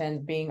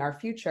generation being our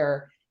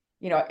future.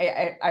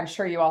 I'm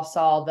sure you all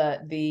saw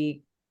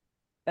the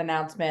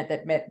announcement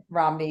that Mitt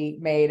Romney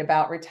made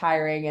about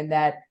retiring, and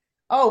that,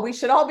 we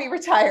should all be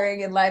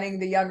retiring and letting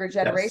the younger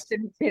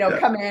generation,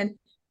 come in.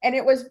 And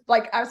it was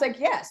like, I was like,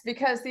 yes,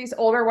 because these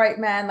older white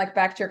men, like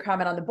back to your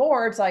comment on the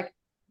boards, like,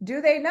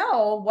 do they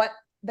know what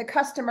the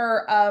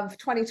customer of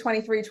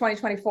 2023,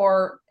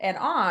 2024 and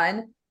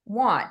on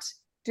want?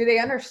 Do they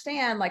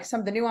understand like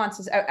some of the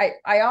nuances?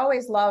 I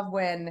always love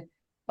when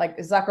like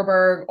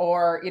Zuckerberg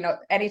or,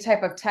 any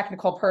type of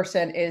technical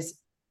person is,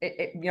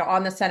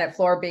 on the Senate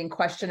floor being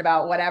questioned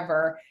about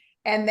whatever,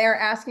 and they're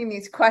asking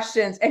these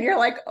questions and you're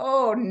like,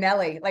 oh,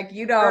 Nelly, like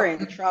you don't. You're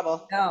in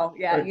trouble. No,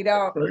 yeah, you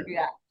don't.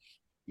 Yeah.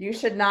 You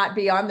should not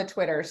be on the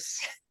Twitters.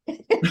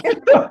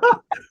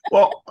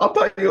 Well, I'll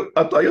tell you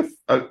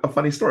a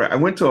funny story. I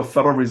went to a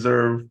Federal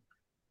Reserve,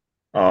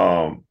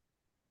 one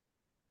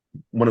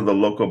of the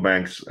local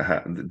banks.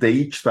 They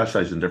each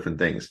specialize in different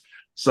things.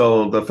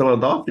 So the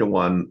Philadelphia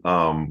one,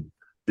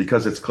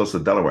 because it's close to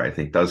Delaware, I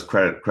think, does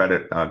credit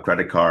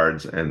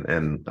cards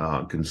and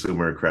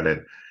consumer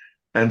credit.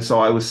 And so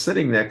I was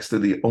sitting next to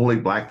the only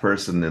Black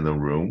person in the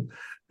room.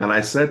 And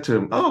I said to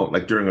him,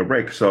 like during a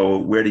break, so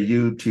where do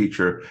you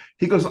teach?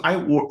 He goes,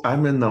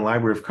 I'm in the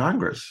Library of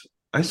Congress.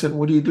 I said,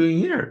 what are you doing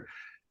here?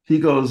 He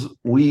goes,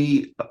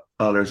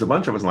 there's a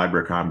bunch of us in the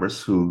Library of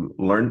Congress who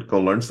go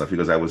learn stuff. He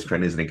goes, I was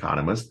trained as an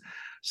economist,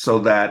 so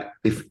that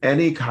if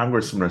any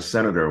congressman or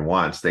senator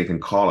wants, they can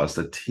call us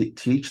to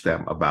teach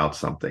them about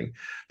something.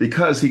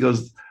 Because he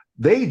goes,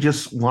 they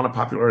just want a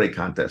popularity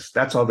contest.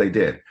 That's all they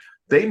did.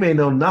 They may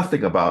know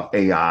nothing about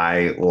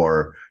AI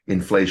or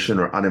inflation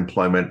or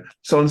unemployment.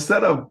 So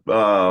instead of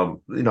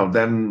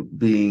them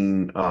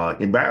being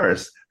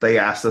embarrassed, they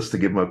asked us to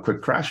give them a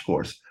quick crash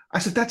course. I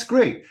said, that's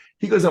great.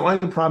 He goes, the only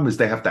problem is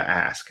they have to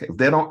ask. If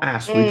they don't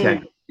ask, we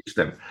can't teach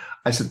them.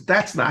 I said,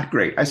 that's not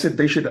great. I said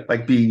they should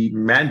be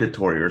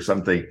mandatory or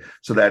something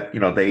so that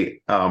they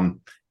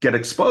get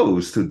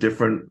exposed to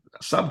different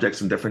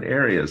subjects in different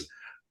areas.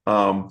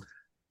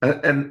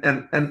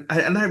 And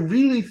I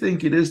really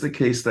think it is the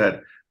case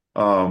that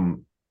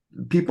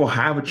people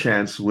have a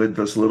chance with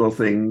this little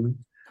thing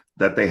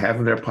that they have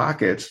in their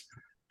pockets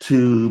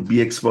to be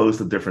exposed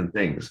to different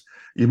things.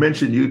 You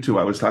mentioned YouTube.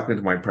 I was talking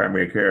to my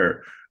primary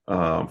care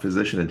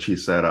physician, and she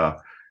said,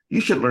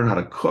 "You should learn how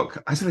to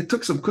cook." I said, "I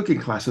took some cooking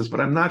classes, but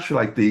I'm not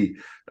sure the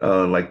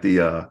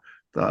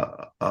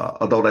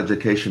adult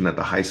education at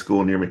the high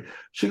school near me."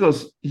 She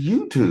goes,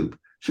 "YouTube."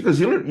 She goes,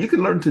 "You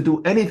can learn to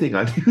do anything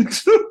on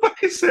YouTube."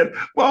 I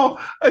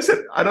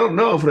said, "I don't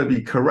know if it'd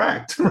be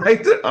correct,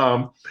 right?"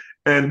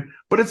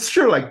 But it's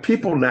sure, like,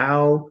 people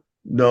now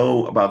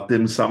know about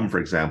dim sum, for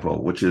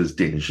example, which is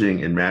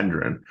Dinxing in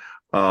Mandarin,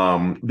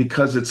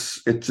 because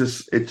it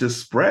just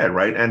spread,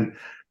 right? And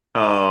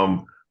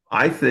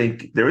I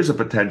think there is a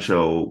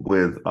potential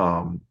with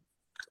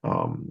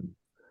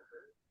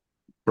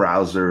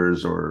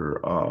browsers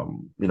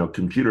or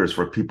computers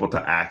for people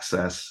to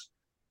access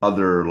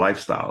other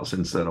lifestyles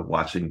instead of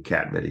watching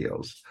cat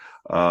videos.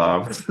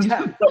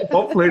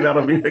 Hopefully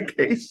that'll be the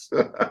case.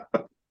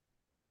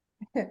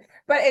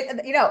 But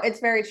it's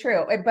very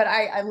true. But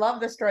I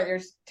love the story you're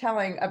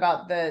telling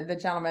about the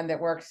gentleman that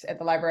works at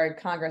the Library of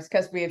Congress,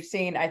 because we have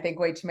seen, I think,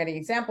 way too many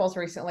examples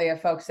recently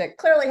of folks that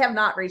clearly have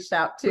not reached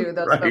out to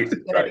those folks to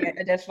get any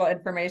additional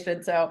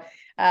information. So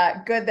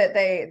good that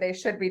they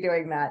should be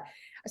doing that.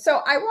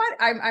 So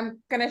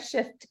I'm going to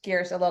shift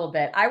gears a little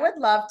bit. I would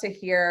love to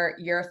hear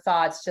your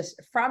thoughts just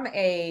from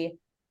a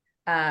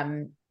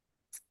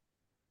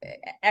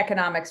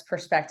economics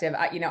perspective.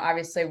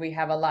 Obviously we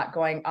have a lot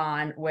going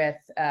on with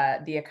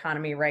the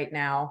economy right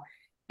now,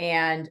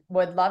 and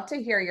would love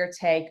to hear your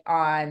take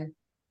on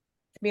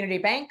community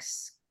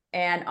banks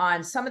and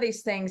on some of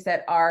these things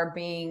that are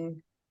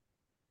being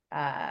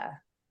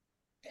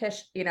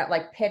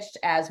pitched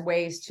as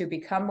ways to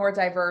become more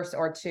diverse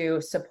or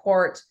to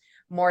support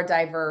more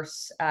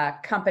diverse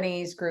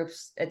companies,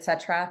 groups,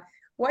 etc.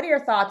 What are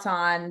your thoughts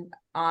on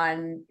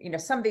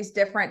some of these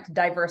different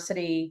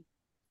diversity,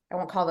 I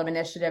won't call them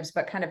initiatives,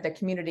 but kind of the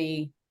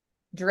community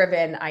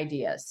driven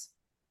ideas?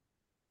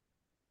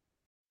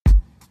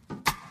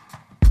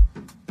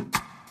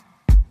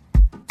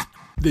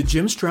 The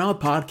Jim Stroud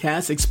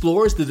Podcast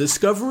explores the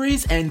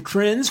discoveries and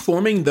trends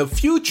forming the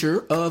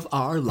future of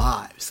our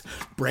lives.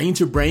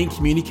 Brain-to-brain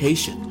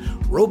communication,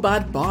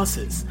 robot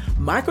bosses,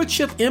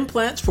 microchip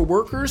implants for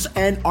workers,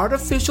 and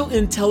artificial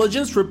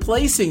intelligence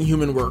replacing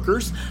human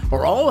workers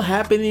are all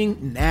happening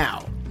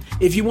now.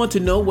 If you want to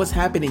know what's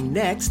happening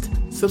next,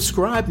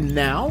 subscribe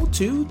now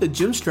to the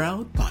Jim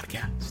Stroud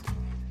Podcast.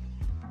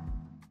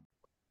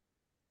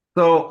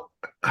 So,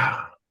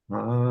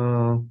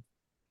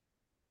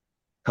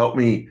 help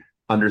me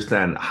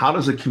understand, how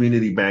does a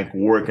community bank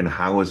work, and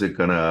how is it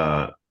going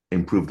to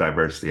improve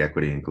diversity,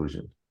 equity,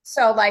 inclusion?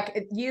 So,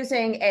 like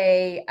using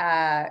a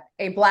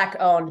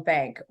Black-owned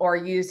bank, or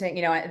using,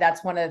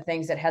 that's one of the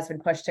things that has been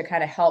pushed to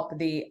kind of help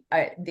the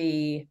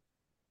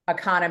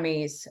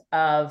economies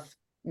of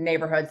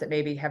neighborhoods that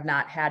maybe have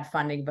not had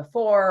funding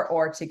before,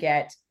 or to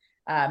get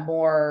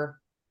more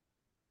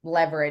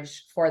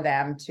leverage for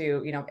them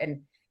to,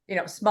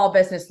 small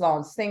business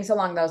loans, things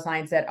along those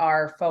lines that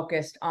are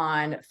focused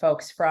on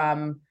folks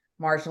from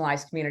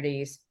marginalized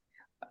communities.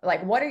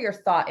 Like, what are your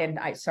thoughts? And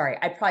I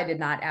probably did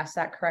not ask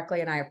that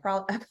correctly, and I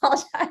apologize.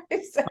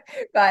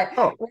 But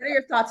what are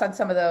your thoughts on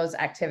some of those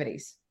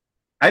activities?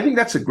 I think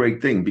that's a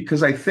great thing,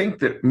 because I think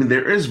that,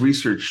 there is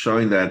research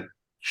showing that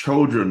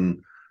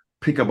children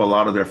pick up a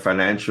lot of their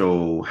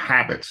financial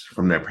habits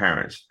from their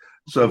parents.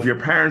 So if your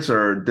parents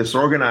are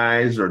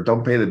disorganized or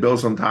don't pay the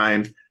bills on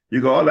time,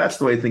 you go, "Oh, that's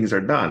the way things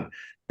are done."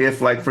 If,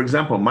 like, for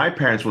example, my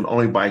parents would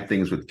only buy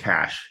things with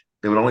cash.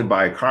 They would only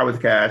buy a car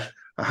with cash,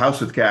 a house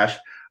with cash.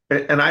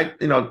 And I,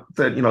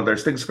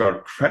 there's things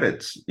called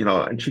credits,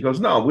 and she goes,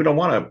 "No, we don't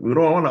want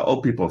to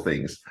owe people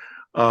things."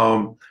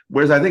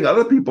 Whereas I think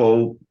other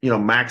people,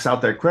 max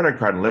out their credit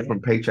card and live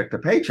from paycheck to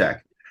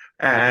paycheck.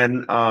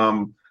 And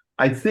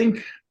I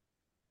think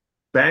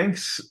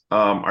banks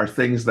are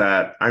things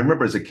that I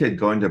remember as a kid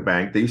going to a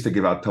bank. They used to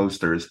give out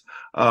toasters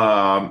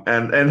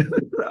and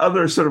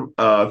other sort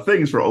of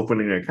things for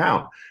opening an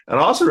account. And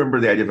I also remember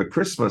the idea of a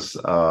Christmas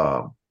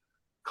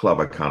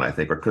club account, I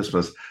think, or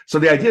Christmas. So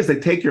the idea is they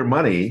take your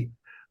money.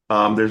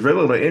 There's very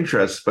little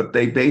interest, but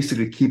they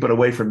basically keep it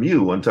away from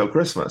you until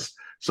Christmas.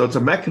 So it's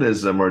a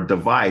mechanism or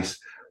device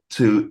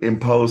to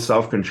impose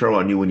self-control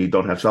on you when you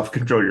don't have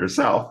self-control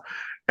yourself.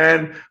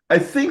 And I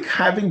think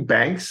having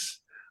banks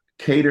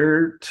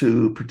cater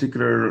to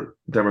particular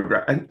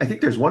demographic. I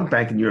think there's one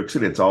bank in New York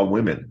City, it's all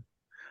women.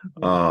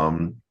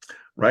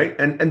 Right.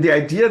 And the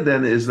idea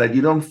then is that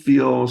you don't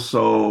feel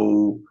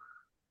so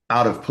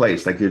out of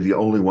place, like you're the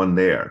only one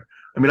there.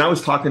 I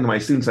was talking to my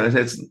students, and I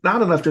said, it's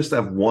not enough just to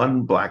have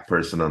one Black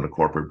person on the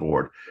corporate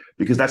board,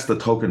 because that's the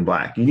token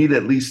Black. You need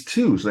at least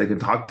two so they can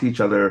talk to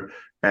each other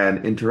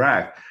and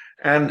interact.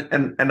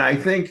 And I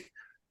think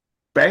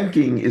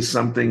banking is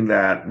something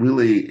that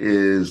really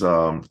is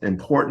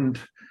important.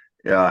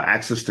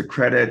 Access to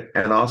credit,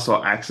 and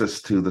also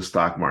access to the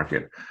stock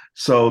market.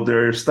 So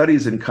there are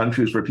studies in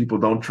countries where people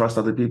don't trust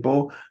other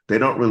people. They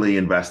don't really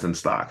invest in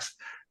stocks.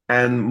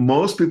 And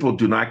most people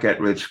do not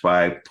get rich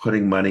by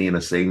putting money in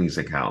a savings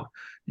account.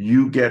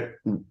 You get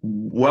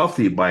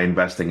wealthy by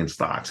investing in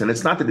stocks. And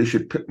it's not that you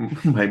should,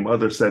 my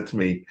mother said to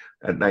me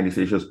at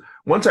 93, she goes,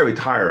 once I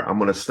retire, I'm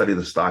going to study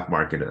the stock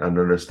market and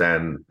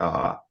understand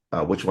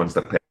which ones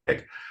to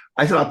pick.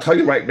 I said, I'll tell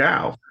you right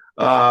now,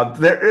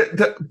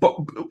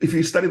 if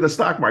you study the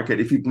stock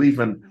market, if you believe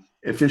in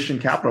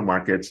efficient capital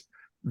markets,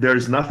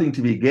 there's nothing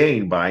to be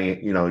gained by,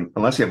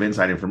 unless you have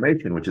inside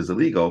information, which is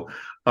illegal.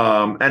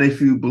 And if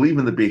you believe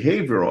in the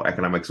behavioral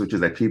economics, which is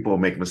that people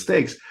make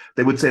mistakes,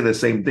 they would say the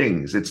same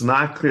things. It's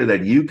not clear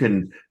that you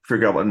can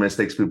figure out what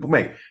mistakes people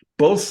make.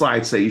 Both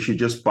sides say you should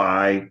just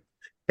buy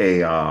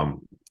a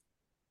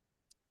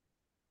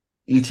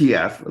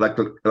ETF,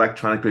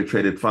 electronically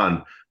traded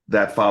fund,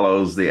 that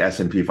follows the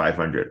S&P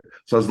 500.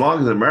 So as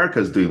long as America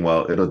is doing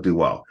well, it'll do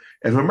well.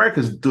 If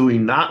America's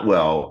doing not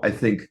well, I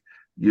think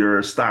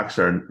your stocks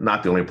are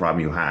not the only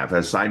problem you have.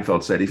 As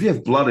Seinfeld said, if you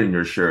have blood in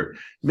your shirt,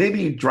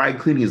 maybe dry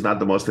cleaning is not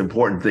the most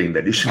important thing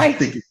that you should be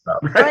thinking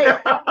about.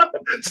 Right?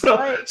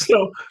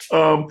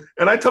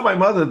 And I tell my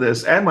mother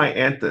this and my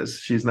aunt this,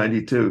 she's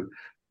 92,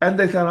 and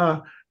they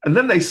and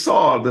then they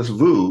saw this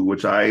VU,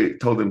 which I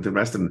told them to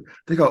invest in.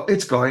 They go,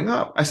 it's going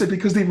up. I said,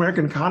 because the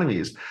American economy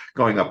is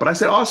going up. But I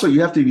said, also,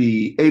 you have to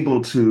be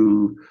able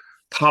to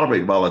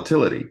tolerate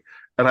volatility.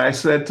 And I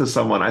said to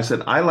someone, I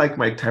said, I like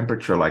my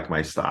temperature like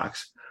my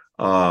stocks.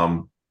 High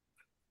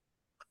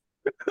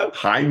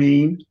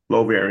mean,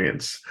 low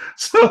variance.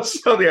 So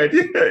the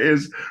idea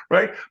is,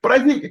 right? But I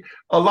think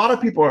a lot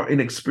of people are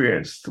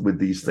inexperienced with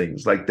these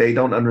things. Like, they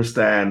don't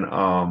understand,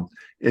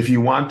 if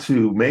you want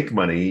to make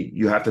money,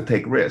 you have to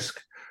take risk,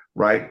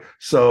 right?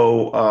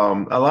 So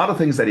a lot of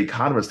things that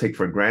economists take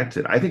for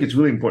granted, I think it's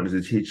really important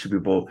to teach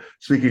people,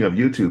 speaking of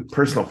YouTube,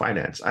 personal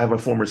finance. I have a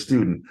former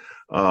student,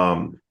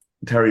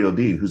 Terry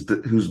O'Dean,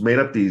 who's made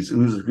up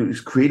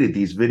who's created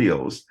these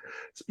videos,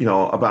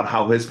 about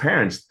how his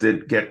parents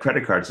didn't get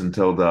credit cards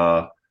until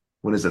the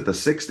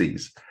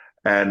 60s.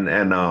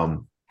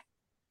 And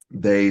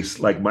they,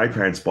 like my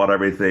parents, bought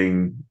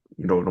everything,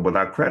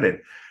 without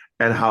credit.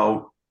 And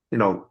how, I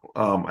don't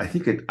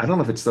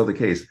know if it's still the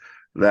case,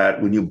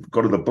 that when you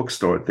go to the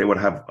bookstore, they would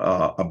have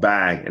a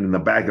bag, and in the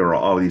bag there are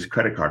all these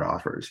credit card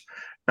offers.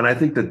 And I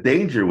think the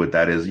danger with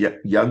that is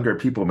younger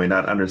people may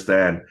not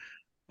understand,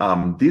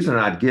 these are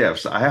not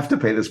gifts. I have to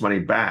pay this money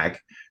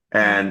back.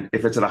 And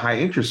if it's at a high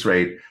interest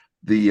rate,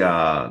 the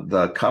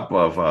cup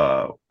of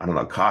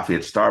coffee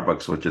at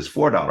Starbucks, which is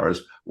 $4,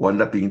 will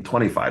end up being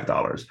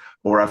 $25.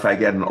 Or if I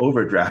get an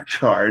overdraft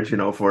charge,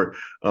 for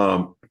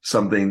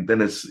something,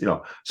 then it's,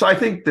 So I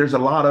think there's a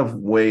lot of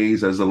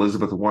ways, as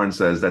Elizabeth Warren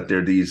says, that there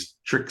are these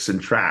tricks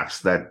and traps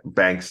that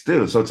banks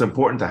do. So it's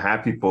important to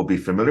have people be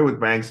familiar with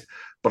banks,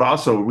 but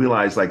also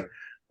realize, like,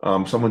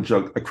 someone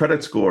joked, a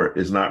credit score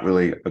is not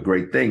really a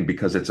great thing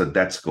because it's a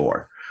debt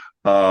score.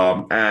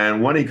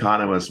 And one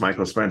economist,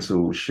 Michael Spence,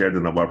 who shared the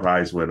Nobel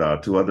Prize with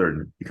two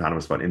other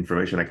economists about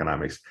information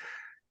economics,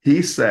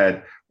 he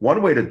said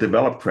one way to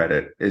develop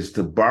credit is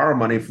to borrow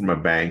money from a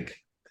bank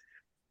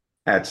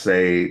at,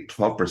 say,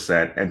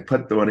 12% and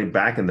put the money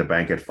back in the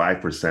bank at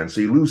 5%.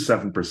 So you lose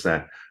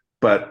 7%.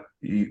 But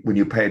when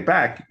you pay it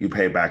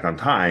back on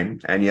time,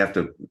 and you have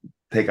to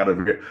take out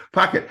of your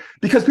pocket.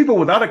 Because people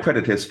without a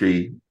credit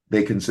history,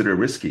 they consider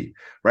risky,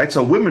 right?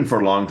 So women, for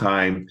a long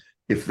time,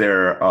 if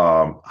their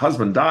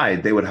husband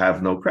died, they would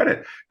have no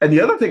credit. And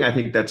the other thing I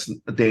think that's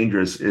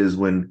dangerous is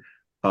when,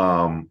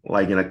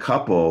 like in a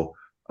couple,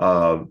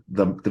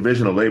 the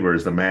division of labor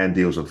is the man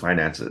deals with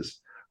finances.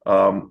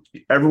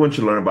 Everyone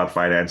should learn about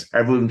finance.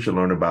 Everyone should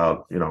learn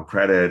about,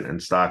 credit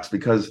and stocks,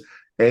 because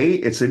A,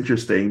 it's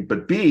interesting,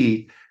 but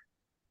B,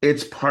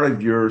 it's part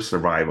of your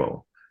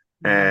survival.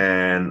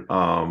 And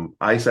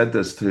I said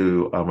this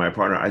to my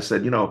partner. I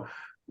said,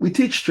 we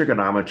teach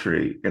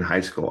trigonometry in high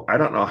school. I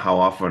don't know how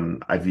often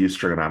I've used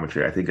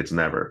trigonometry. I think it's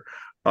never.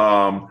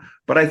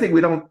 But I think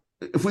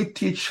if we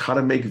teach how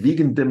to make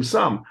vegan dim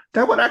sum,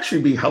 that would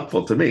actually be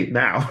helpful to me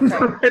now.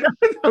 I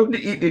don't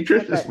eat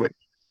nutritiously.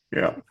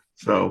 Yeah.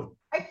 So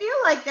I feel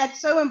like that's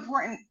so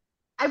important.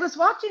 I was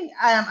watching,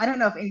 I don't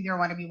know if either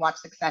one of you watched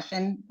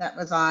Succession, that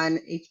was on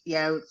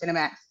HBO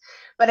Cinemax,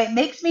 but it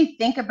makes me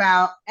think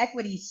about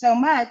equity so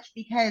much,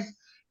 because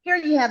here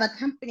you have a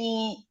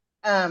company,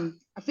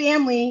 a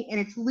family, and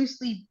it's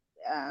loosely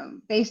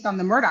based on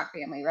the Murdoch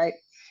family, right?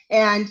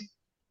 And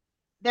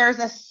there's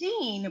a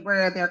scene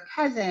where their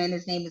cousin,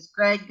 his name is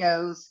Greg,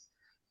 goes,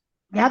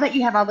 now that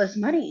you have all this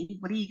money,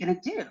 what are you going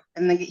to do?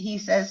 And he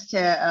says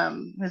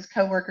to his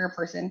coworker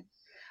person,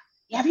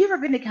 have you ever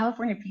been to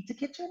California Pizza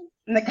Kitchen?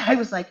 And the guy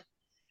was like,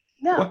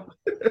 no,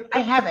 I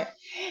haven't.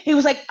 He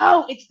was like,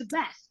 oh, it's the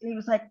best. And he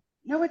was like,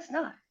 no, it's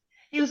not.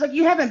 He was like,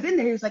 you haven't been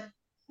there. He was like,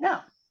 no.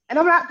 And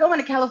I'm not going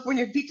to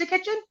California Pizza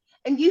Kitchen,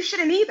 and you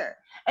shouldn't either.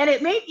 And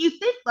it made you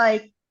think,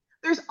 like,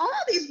 there's all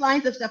these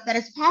lines of stuff that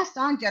is passed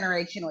on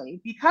generationally.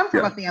 If you come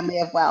from a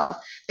family of wealth,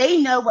 they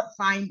know what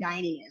fine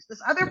dining is.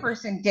 This other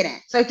person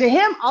didn't. So to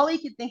him, all he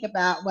could think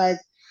about was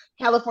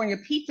California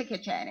Pizza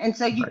Kitchen. And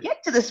so you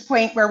get to this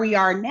point where we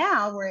are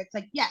now, where it's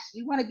like, yes,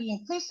 we want to be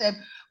inclusive.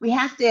 We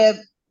have to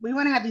we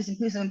want to have these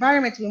inclusive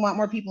environments, we want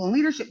more people in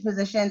leadership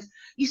positions,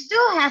 you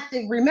still have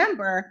to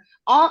remember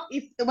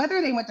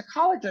whether they went to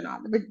college or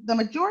not, the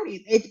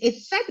majority,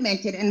 it's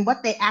segmented in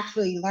what they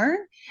actually learn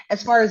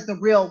as far as the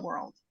real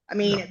world. I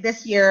mean,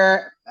 this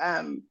year,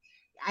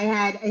 I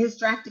had a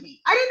hysterectomy.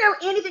 I didn't know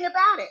anything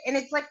about it. And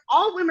it's like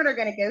all women are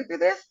going to go through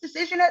this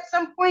decision at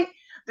some point.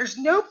 There's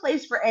no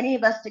place for any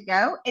of us to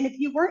go. And if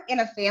you weren't in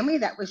a family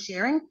that was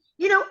sharing,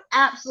 you know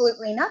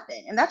absolutely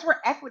nothing. And that's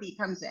where equity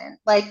comes in.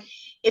 Like,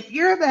 if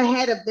you're the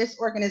head of this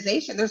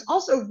organization, there's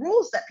also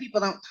rules that people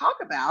don't talk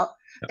about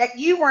that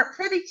you weren't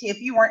privy to if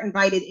you weren't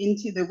invited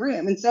into the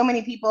room. And so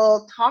many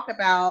people talk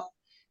about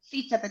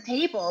seats at the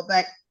table,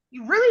 but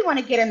you really want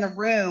to get in the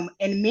room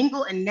and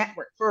mingle and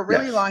network for a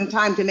really long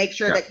time to make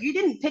sure that you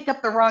didn't pick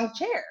up the wrong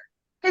chair,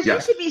 because you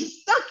could be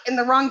stuck in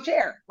the wrong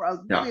chair for a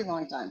really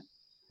long time.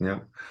 Yeah.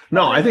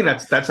 No, I think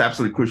that's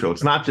absolutely crucial.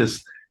 It's not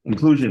just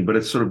inclusion, but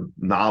it's sort of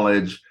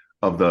knowledge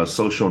of the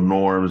social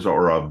norms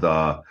or of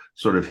the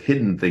sort of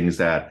hidden things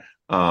that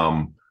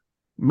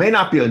may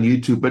not be on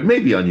YouTube, but may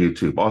be on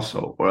YouTube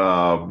also.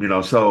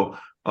 So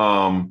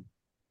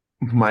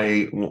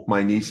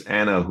my niece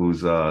Anna,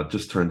 who's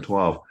just turned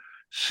 12,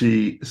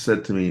 she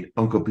said to me,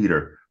 "Uncle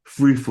Peter,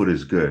 free food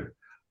is good."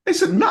 I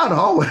said, "Not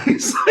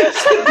always."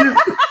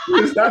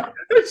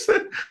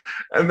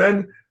 And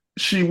then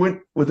she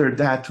went with her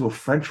dad to a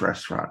French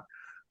restaurant.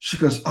 She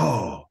goes,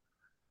 "Oh,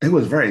 it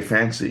was very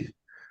fancy.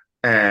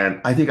 And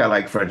I think I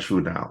like French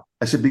food now."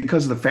 I said,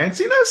 "Because of the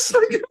fanciness?"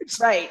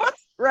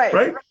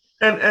 Right.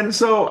 And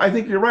so I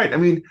think you're right. I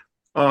mean,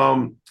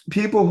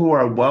 people who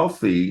are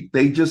wealthy,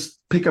 they just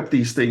pick up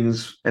these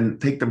things and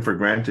take them for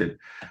granted.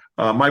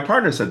 My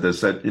partner said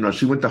this, that,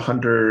 she went to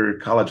Hunter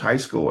College High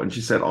School, and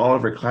she said all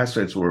of her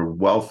classmates were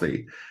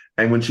wealthy.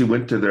 And when she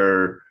went to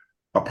their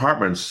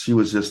apartments, she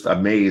was just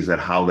amazed at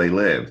how they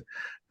lived.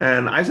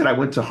 And I said, I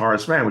went to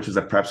Horace Mann, which is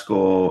a prep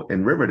school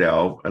in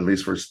Riverdale, at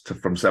least from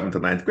 7th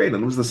to 9th grade.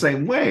 And it was the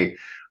same way.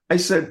 I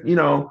said,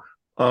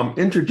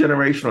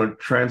 intergenerational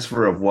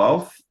transfer of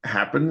wealth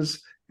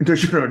happens.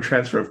 Intergenerational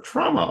transfer of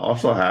trauma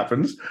also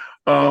happens.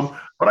 But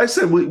I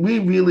said, we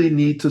really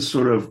need to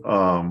sort of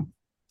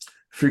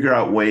figure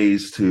out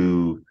ways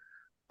to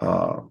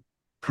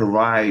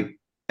provide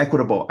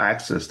equitable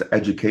access to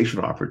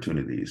educational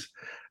opportunities.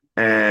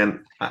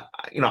 And,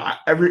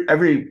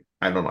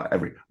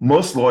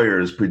 most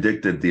lawyers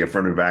predicted the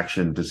affirmative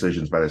action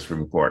decisions by the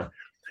Supreme Court.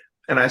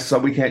 And I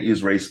said, we can't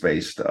use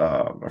race-based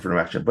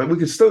affirmative action, but we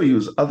could still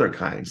use other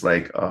kinds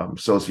like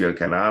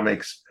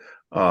socioeconomics,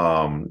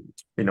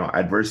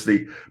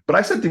 adversity. But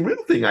I said, the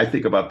real thing I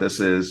think about this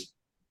is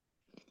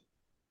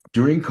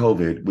during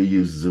COVID, we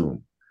used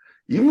Zoom.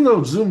 Even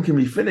though Zoom can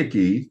be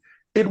finicky,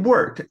 it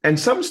worked. And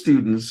some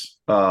students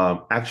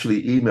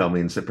actually emailed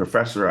me and said,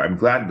 "Professor, I'm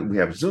glad that we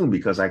have Zoom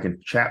because I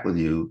can chat with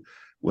you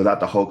without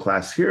the whole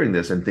class hearing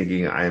this and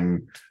thinking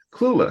I'm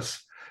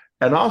clueless."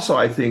 And also,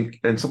 I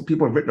think, and some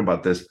people have written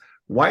about this,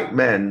 white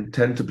men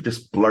tend to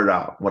just blurt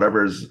out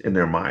whatever's in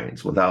their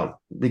minds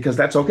because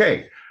that's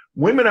okay.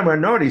 Women and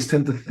minorities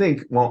tend to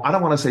think, well, I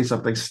don't want to say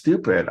something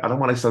stupid. I don't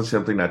want to say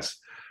something that's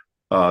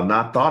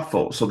not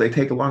thoughtful. So they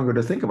take longer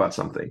to think about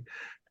something.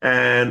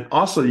 And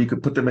also, you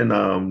could put them in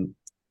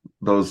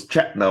those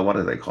what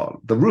are they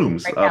called? The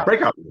rooms,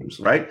 breakout rooms,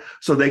 right?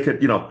 So they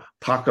could,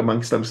 talk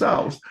amongst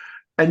themselves.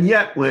 And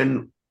yet,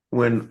 when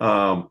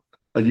a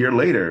year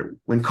later,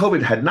 when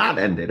COVID had not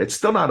ended, it's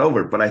still not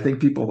over, but I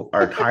think people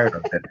are tired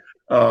of it.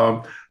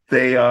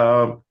 They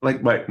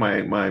like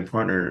my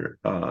partner,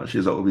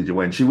 she's an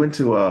OB/GYN. She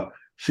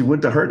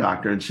went to her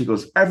doctor, and she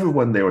goes,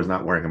 everyone there was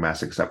not wearing a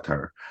mask except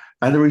her.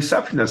 And the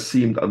receptionist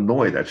seemed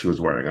annoyed that she was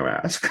wearing a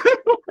mask.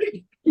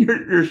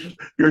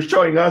 You're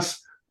showing us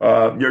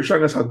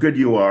how good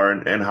you are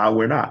and how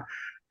we're not.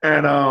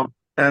 And I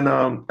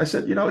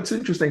said, it's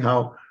interesting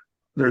how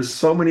there's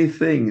so many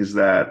things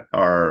that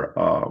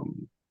are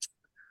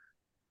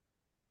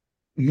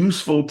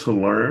useful to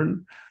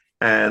learn,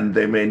 and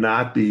they may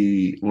not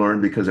be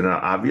learned because they're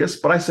not obvious.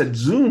 But I said,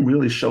 Zoom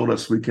really showed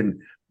us we can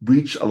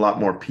reach a lot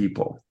more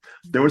people.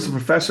 There was a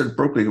professor at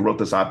Berkeley who wrote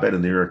this op-ed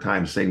in the New York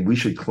Times saying we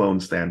should clone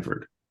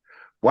Stanford.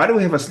 Why do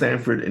we have a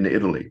Stanford in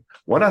Italy?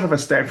 Why not have a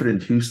Stanford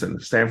in Houston,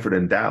 Stanford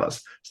in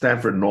Dallas,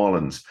 Stanford in New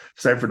Orleans,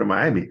 Stanford in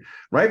Miami,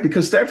 right?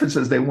 Because Stanford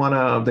says they want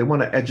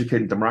to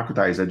educate and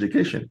democratize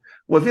education.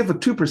 Well, if you have a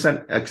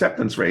 2%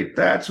 acceptance rate,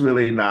 that's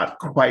really not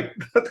quite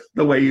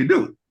the way you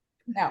do it.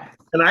 No.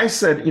 And I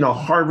said,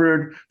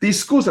 Harvard, these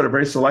schools that are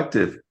very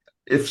selective,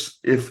 if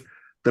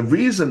the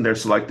reason they're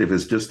selective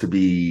is just to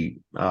be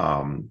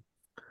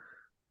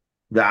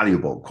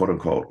valuable, quote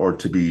unquote, or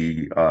to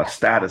be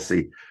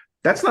statusy,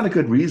 that's not a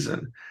good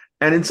reason.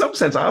 And in some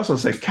sense, I also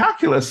say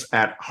calculus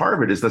at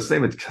Harvard is the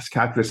same as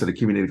calculus at a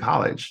community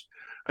college.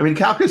 I mean,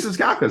 calculus is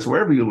calculus,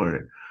 wherever you learn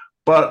it.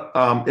 But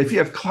if you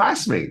have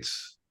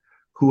classmates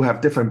who have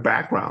different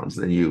backgrounds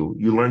than you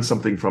learn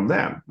something from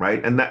them,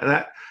 right? And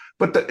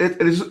but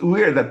it is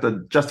weird that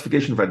the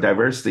justification for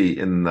diversity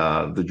in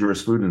the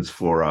jurisprudence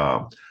for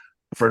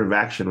affirmative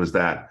action was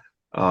that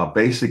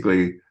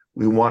basically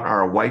we want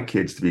our white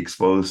kids to be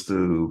exposed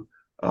to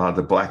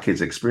the Black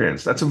kids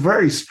experience. That's a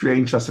very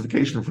strange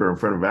justification for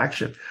affirmative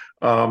action.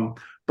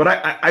 But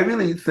I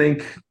really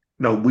think,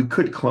 we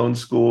could clone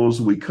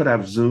schools. We could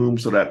have Zoom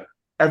so that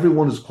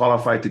everyone who's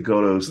qualified to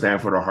go to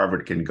Stanford or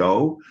Harvard can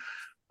go.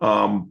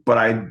 But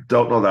I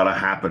don't know that'll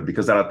happen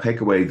because that'll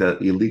take away the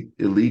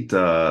elite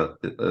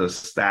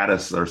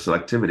status or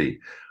selectivity.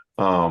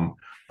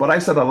 But I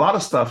said a lot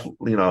of stuff,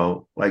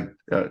 like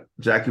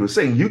Jackie was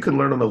saying, you can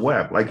learn on the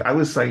web. Like I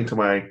was saying to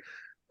my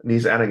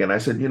niece Anagan, I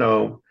said,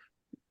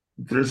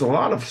 there's a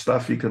lot of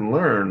stuff you can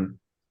learn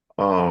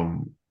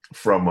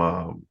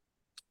from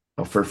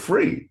for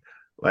free,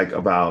 like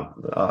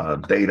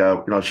about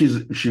data.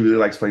 She really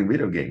likes playing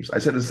video games. I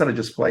said, instead of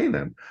just playing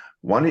them,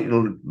 why don't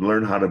you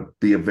learn how to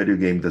be a video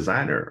game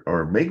designer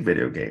or make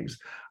video games?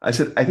 I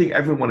said, I think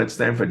everyone at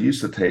Stanford used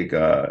to take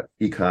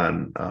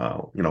Econ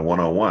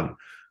 101.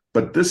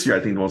 But this year, I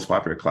think the most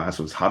popular class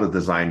was how to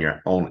design your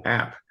own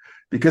app,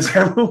 because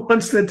everyone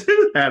wants to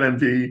do that and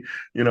be,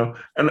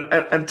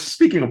 and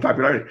speaking of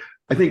popularity,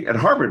 I think at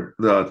Harvard,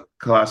 the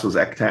class was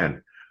Ec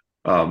 10,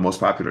 most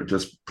popular,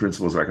 just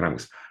principles of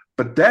economics.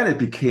 But then it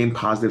became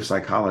positive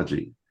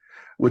psychology,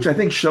 which I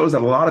think shows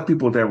that a lot of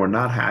people there were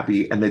not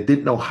happy and they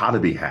didn't know how to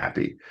be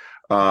happy.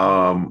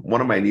 One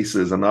of my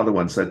nieces, another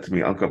one, said to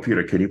me, Uncle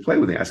Peter, can you play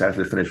with me? I said, I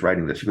have to finish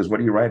writing this. She goes, what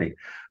are you writing?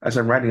 I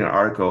said, I'm writing an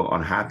article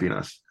on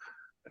happiness.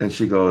 And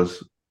she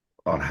goes,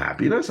 on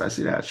happiness? I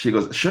said, yeah. She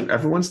goes, shouldn't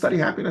everyone study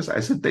happiness? I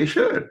said, they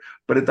should,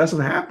 but it doesn't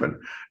happen.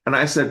 And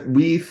I said,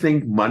 we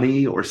think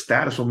money or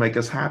status will make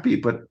us happy,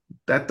 but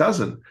that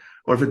doesn't.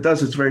 Or if it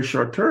does, it's very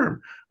short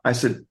term. I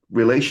said,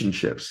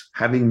 relationships,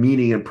 having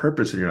meaning and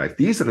purpose in your life,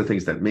 these are the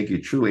things that make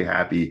you truly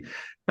happy.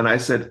 And I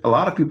said, a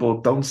lot of people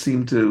don't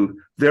seem to,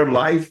 their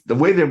life, the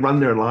way they run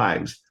their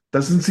lives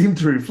doesn't seem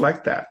to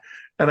reflect that.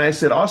 And I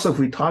said, also, if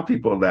we taught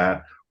people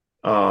that,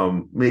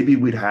 maybe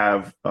we'd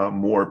have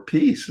more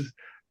peace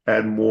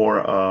and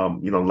more,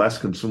 less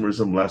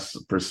consumerism, less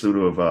pursuit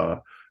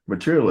of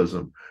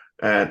materialism.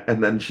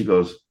 And then she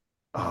goes,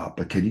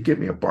 but can you get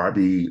me a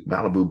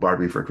Malibu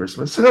Barbie for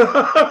Christmas?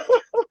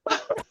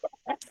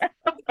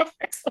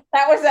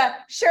 That was a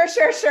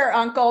sure,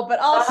 uncle, but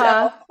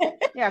also.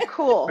 Yeah,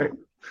 cool.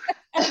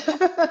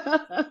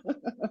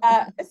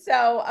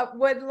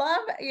 Would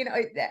love,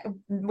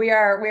 we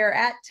are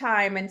at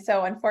time. And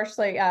so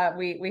unfortunately,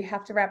 we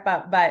have to wrap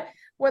up, but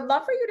would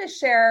love for you to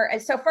share.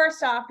 So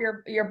first off,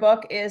 your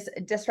book is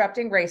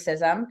Disrupting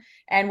Racism,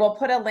 and we'll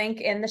put a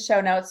link in the show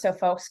notes so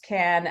folks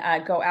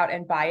can go out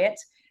and buy it.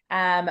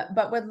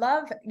 But would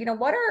love,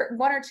 what are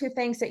one or two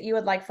things that you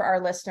would like for our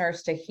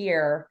listeners to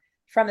hear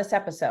from this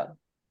episode?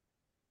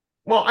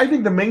 Well, I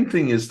think the main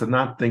thing is to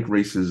not think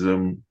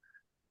racism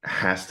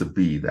has to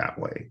be that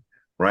way,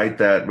 right?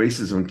 That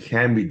racism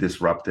can be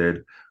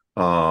disrupted.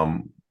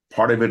 Part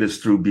of it is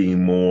through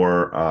being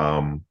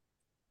more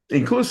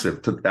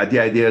inclusive. The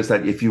idea is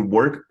that if you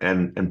work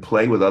and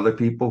play with other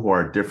people who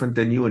are different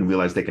than you and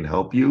realize they can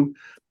help you,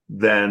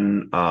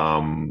 then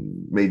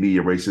maybe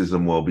your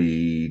racism will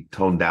be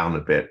toned down a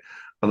bit.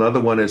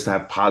 Another one is to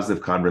have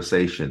positive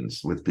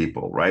conversations with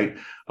people, right?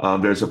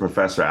 There's a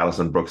professor,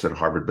 Alison Brooks at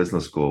Harvard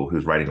Business School,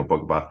 who's writing a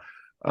book about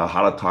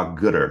how to talk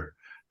gooder,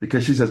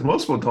 because she says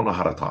most people don't know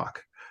how to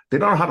talk. They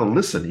don't know how to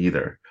listen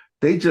either.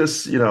 They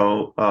just,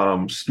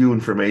 spew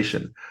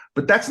information.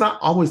 But that's not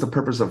always the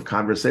purpose of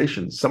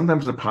conversation.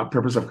 Sometimes the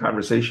purpose of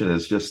conversation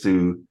is just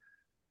to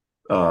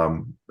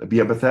be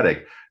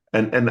empathetic.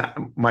 And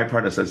my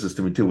partner says this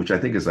to me too, which I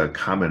think is a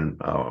common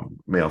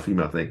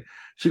male-female thing.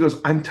 She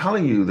goes, I'm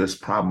telling you this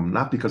problem,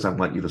 not because I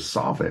want you to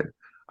solve it.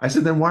 I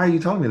said, then why are you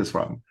telling me this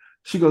problem?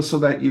 She goes, so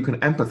that you can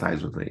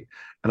empathize with me.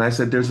 And I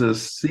said, there's a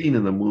scene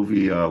in the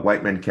movie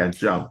White Men Can't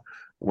Jump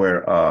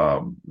where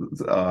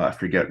I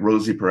forget,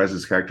 Rosie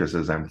Perez's character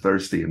says, I'm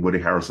thirsty. And Woody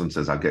Harrelson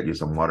says, I'll get you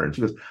some water. And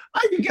she goes,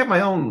 I can get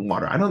my own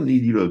water. I don't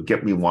need you to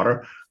get me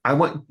water. I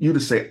want you to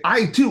say,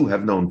 I too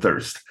have known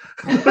thirst.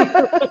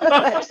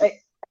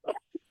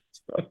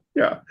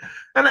 Yeah.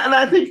 And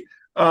I think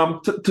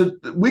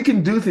we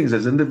can do things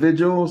as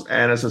individuals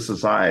and as a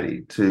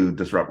society to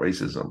disrupt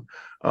racism.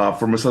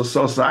 From a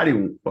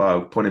society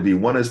point of view,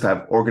 one is to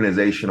have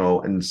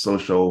organizational and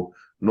social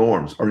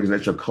norms,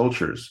 organizational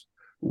cultures,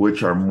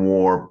 which are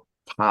more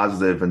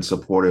positive and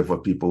supportive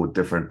of people with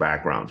different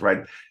backgrounds,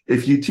 right?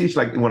 If you teach,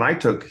 like when I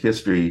took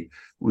history,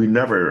 we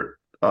never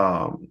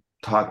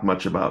talked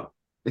much about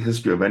the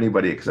history of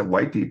anybody except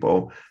white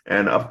people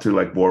and up to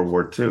like World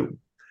War II.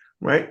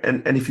 Right.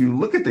 And if you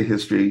look at the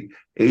history,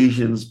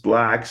 Asians,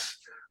 Blacks,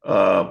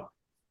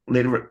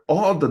 Native,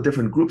 all the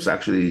different groups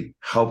actually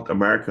helped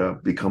America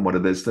become what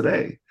it is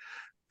today.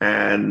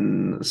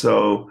 And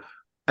so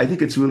I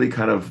think it's really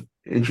kind of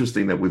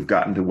interesting that we've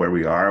gotten to where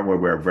we are, where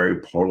we're a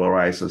very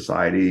polarized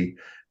society.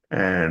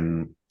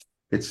 And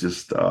it's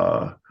just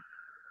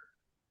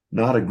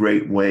not a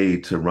great way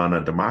to run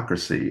a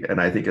democracy. And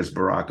I think, as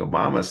Barack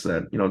Obama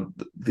said,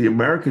 the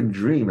American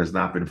dream has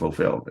not been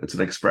fulfilled. It's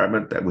an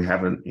experiment that we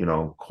haven't,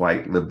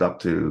 quite lived up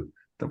to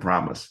the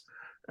promise.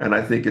 And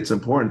I think it's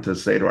important to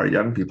say to our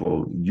young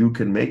people, you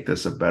can make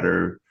this a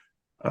better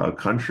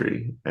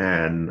country.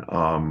 And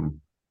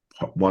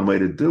one way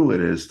to do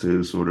it is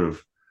to sort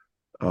of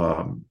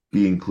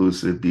be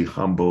inclusive, be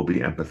humble, be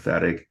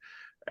empathetic,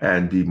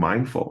 and be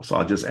mindful. So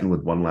I'll just end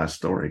with one last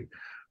story.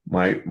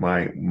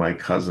 My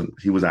cousin,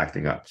 he was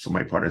acting up. So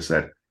my partner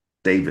said,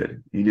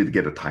 David, you need to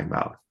get a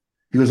timeout.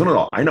 He goes,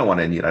 no, I know what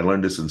I need. I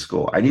learned this in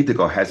school. I need to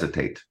go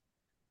hesitate.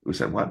 We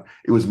said, what?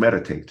 It was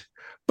meditate.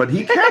 But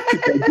he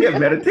captured the idea of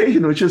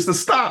meditation, which is to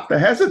stop, to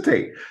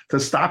hesitate, to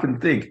stop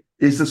and think,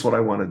 is this what I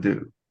want to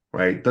do?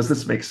 Right? Does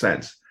this make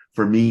sense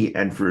for me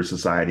and for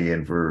society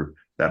and for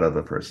that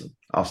other person?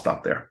 I'll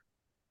stop there.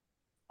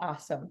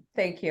 Awesome.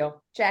 Thank you.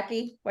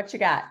 Jackie, what you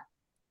got?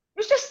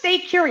 Just stay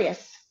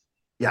curious.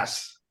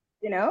 Yes.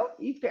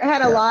 You've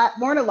had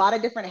worn a lot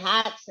of different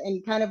hats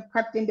and kind of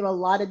crept into a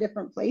lot of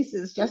different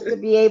places just to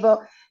be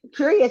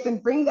curious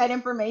and bring that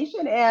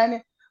information.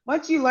 And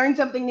once you learn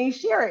something new,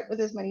 share it with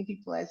as many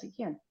people as you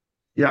can.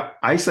 Yeah.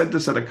 I said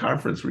this at a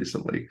conference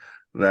recently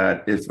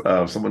that if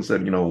someone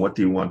said, what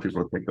do you want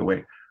people to take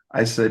away?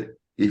 I said,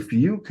 if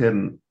you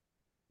can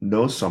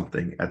know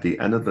something at the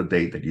end of the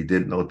day that you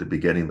didn't know at the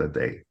beginning of the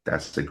day,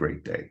 that's a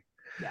great day.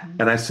 Yeah.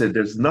 And I said,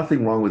 there's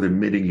nothing wrong with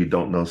admitting you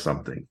don't know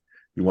something.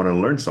 You want to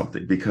learn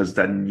something because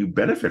then you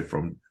benefit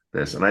from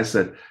this. And I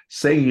said,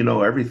 saying you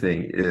know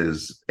everything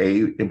is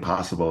A,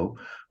 impossible.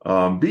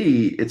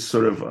 B, it's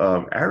sort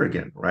of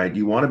arrogant, right?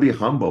 You want to be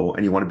humble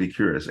and you want to be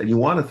curious and you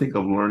want to think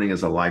of learning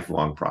as a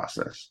lifelong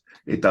process.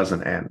 It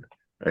doesn't end.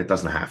 It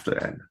doesn't have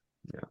to end.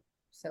 Yeah.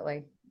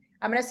 Absolutely.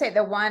 I'm going to say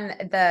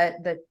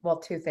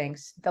two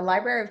things. The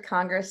Library of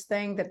Congress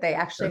thing that they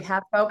actually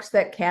have folks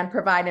that can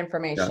provide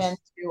information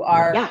to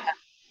our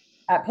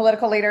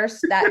political leaders.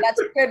 That's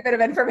a good bit of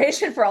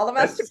information for all of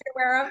us to be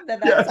aware of.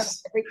 That's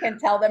something that we can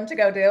tell them to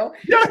go do.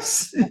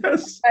 Yes.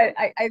 But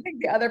I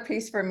think the other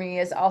piece for me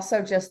is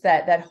also just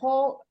that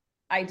whole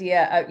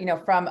idea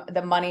of, from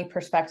the money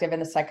perspective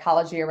and the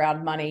psychology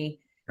around money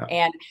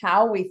and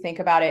how we think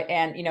about it.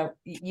 And,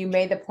 you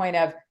made the point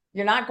of,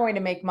 you're not going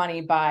to make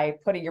money by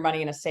putting your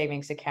money in a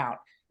savings account.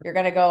 You're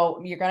going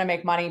to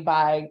make money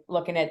by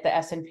looking at the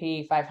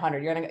S&P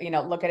 500. You're going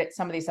to, look at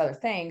some of these other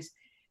things.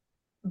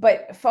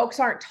 But folks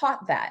aren't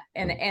taught that.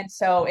 And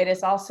so it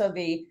is also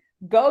the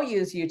go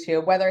use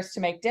YouTube, whether it's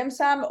to make dim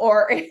sum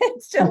or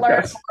it's to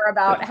learn more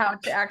about how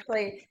to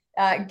actually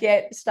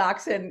get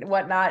stocks and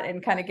whatnot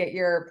and kind of get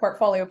your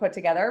portfolio put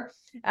together.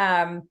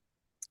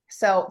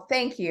 So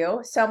thank you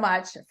so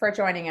much for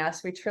joining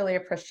us. We truly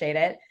appreciate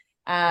it.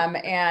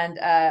 And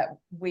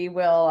we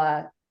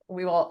will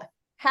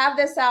have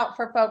this out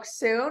for folks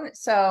soon.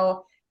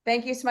 So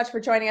thank you so much for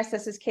joining us.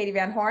 This is Katie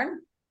Van Horn.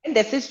 And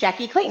this is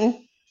Jackie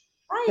Clayton.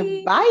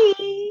 Bye.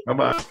 Bye.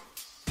 Bye-bye.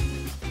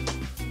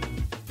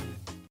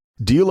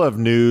 Do you love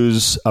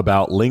news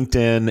about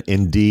LinkedIn,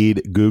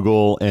 Indeed,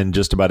 Google, and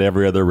just about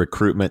every other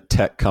recruitment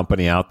tech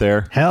company out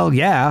there? Hell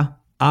yeah.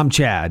 I'm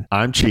Chad.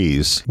 I'm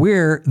Cheese.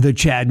 We're the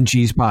Chad and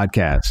Cheese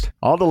Podcast.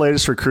 All the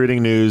latest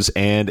recruiting news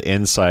and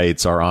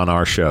insights are on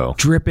our show.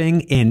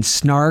 Dripping in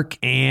snark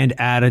and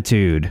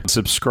attitude.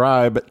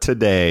 Subscribe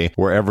today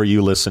wherever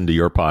you listen to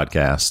your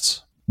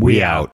podcasts. We out.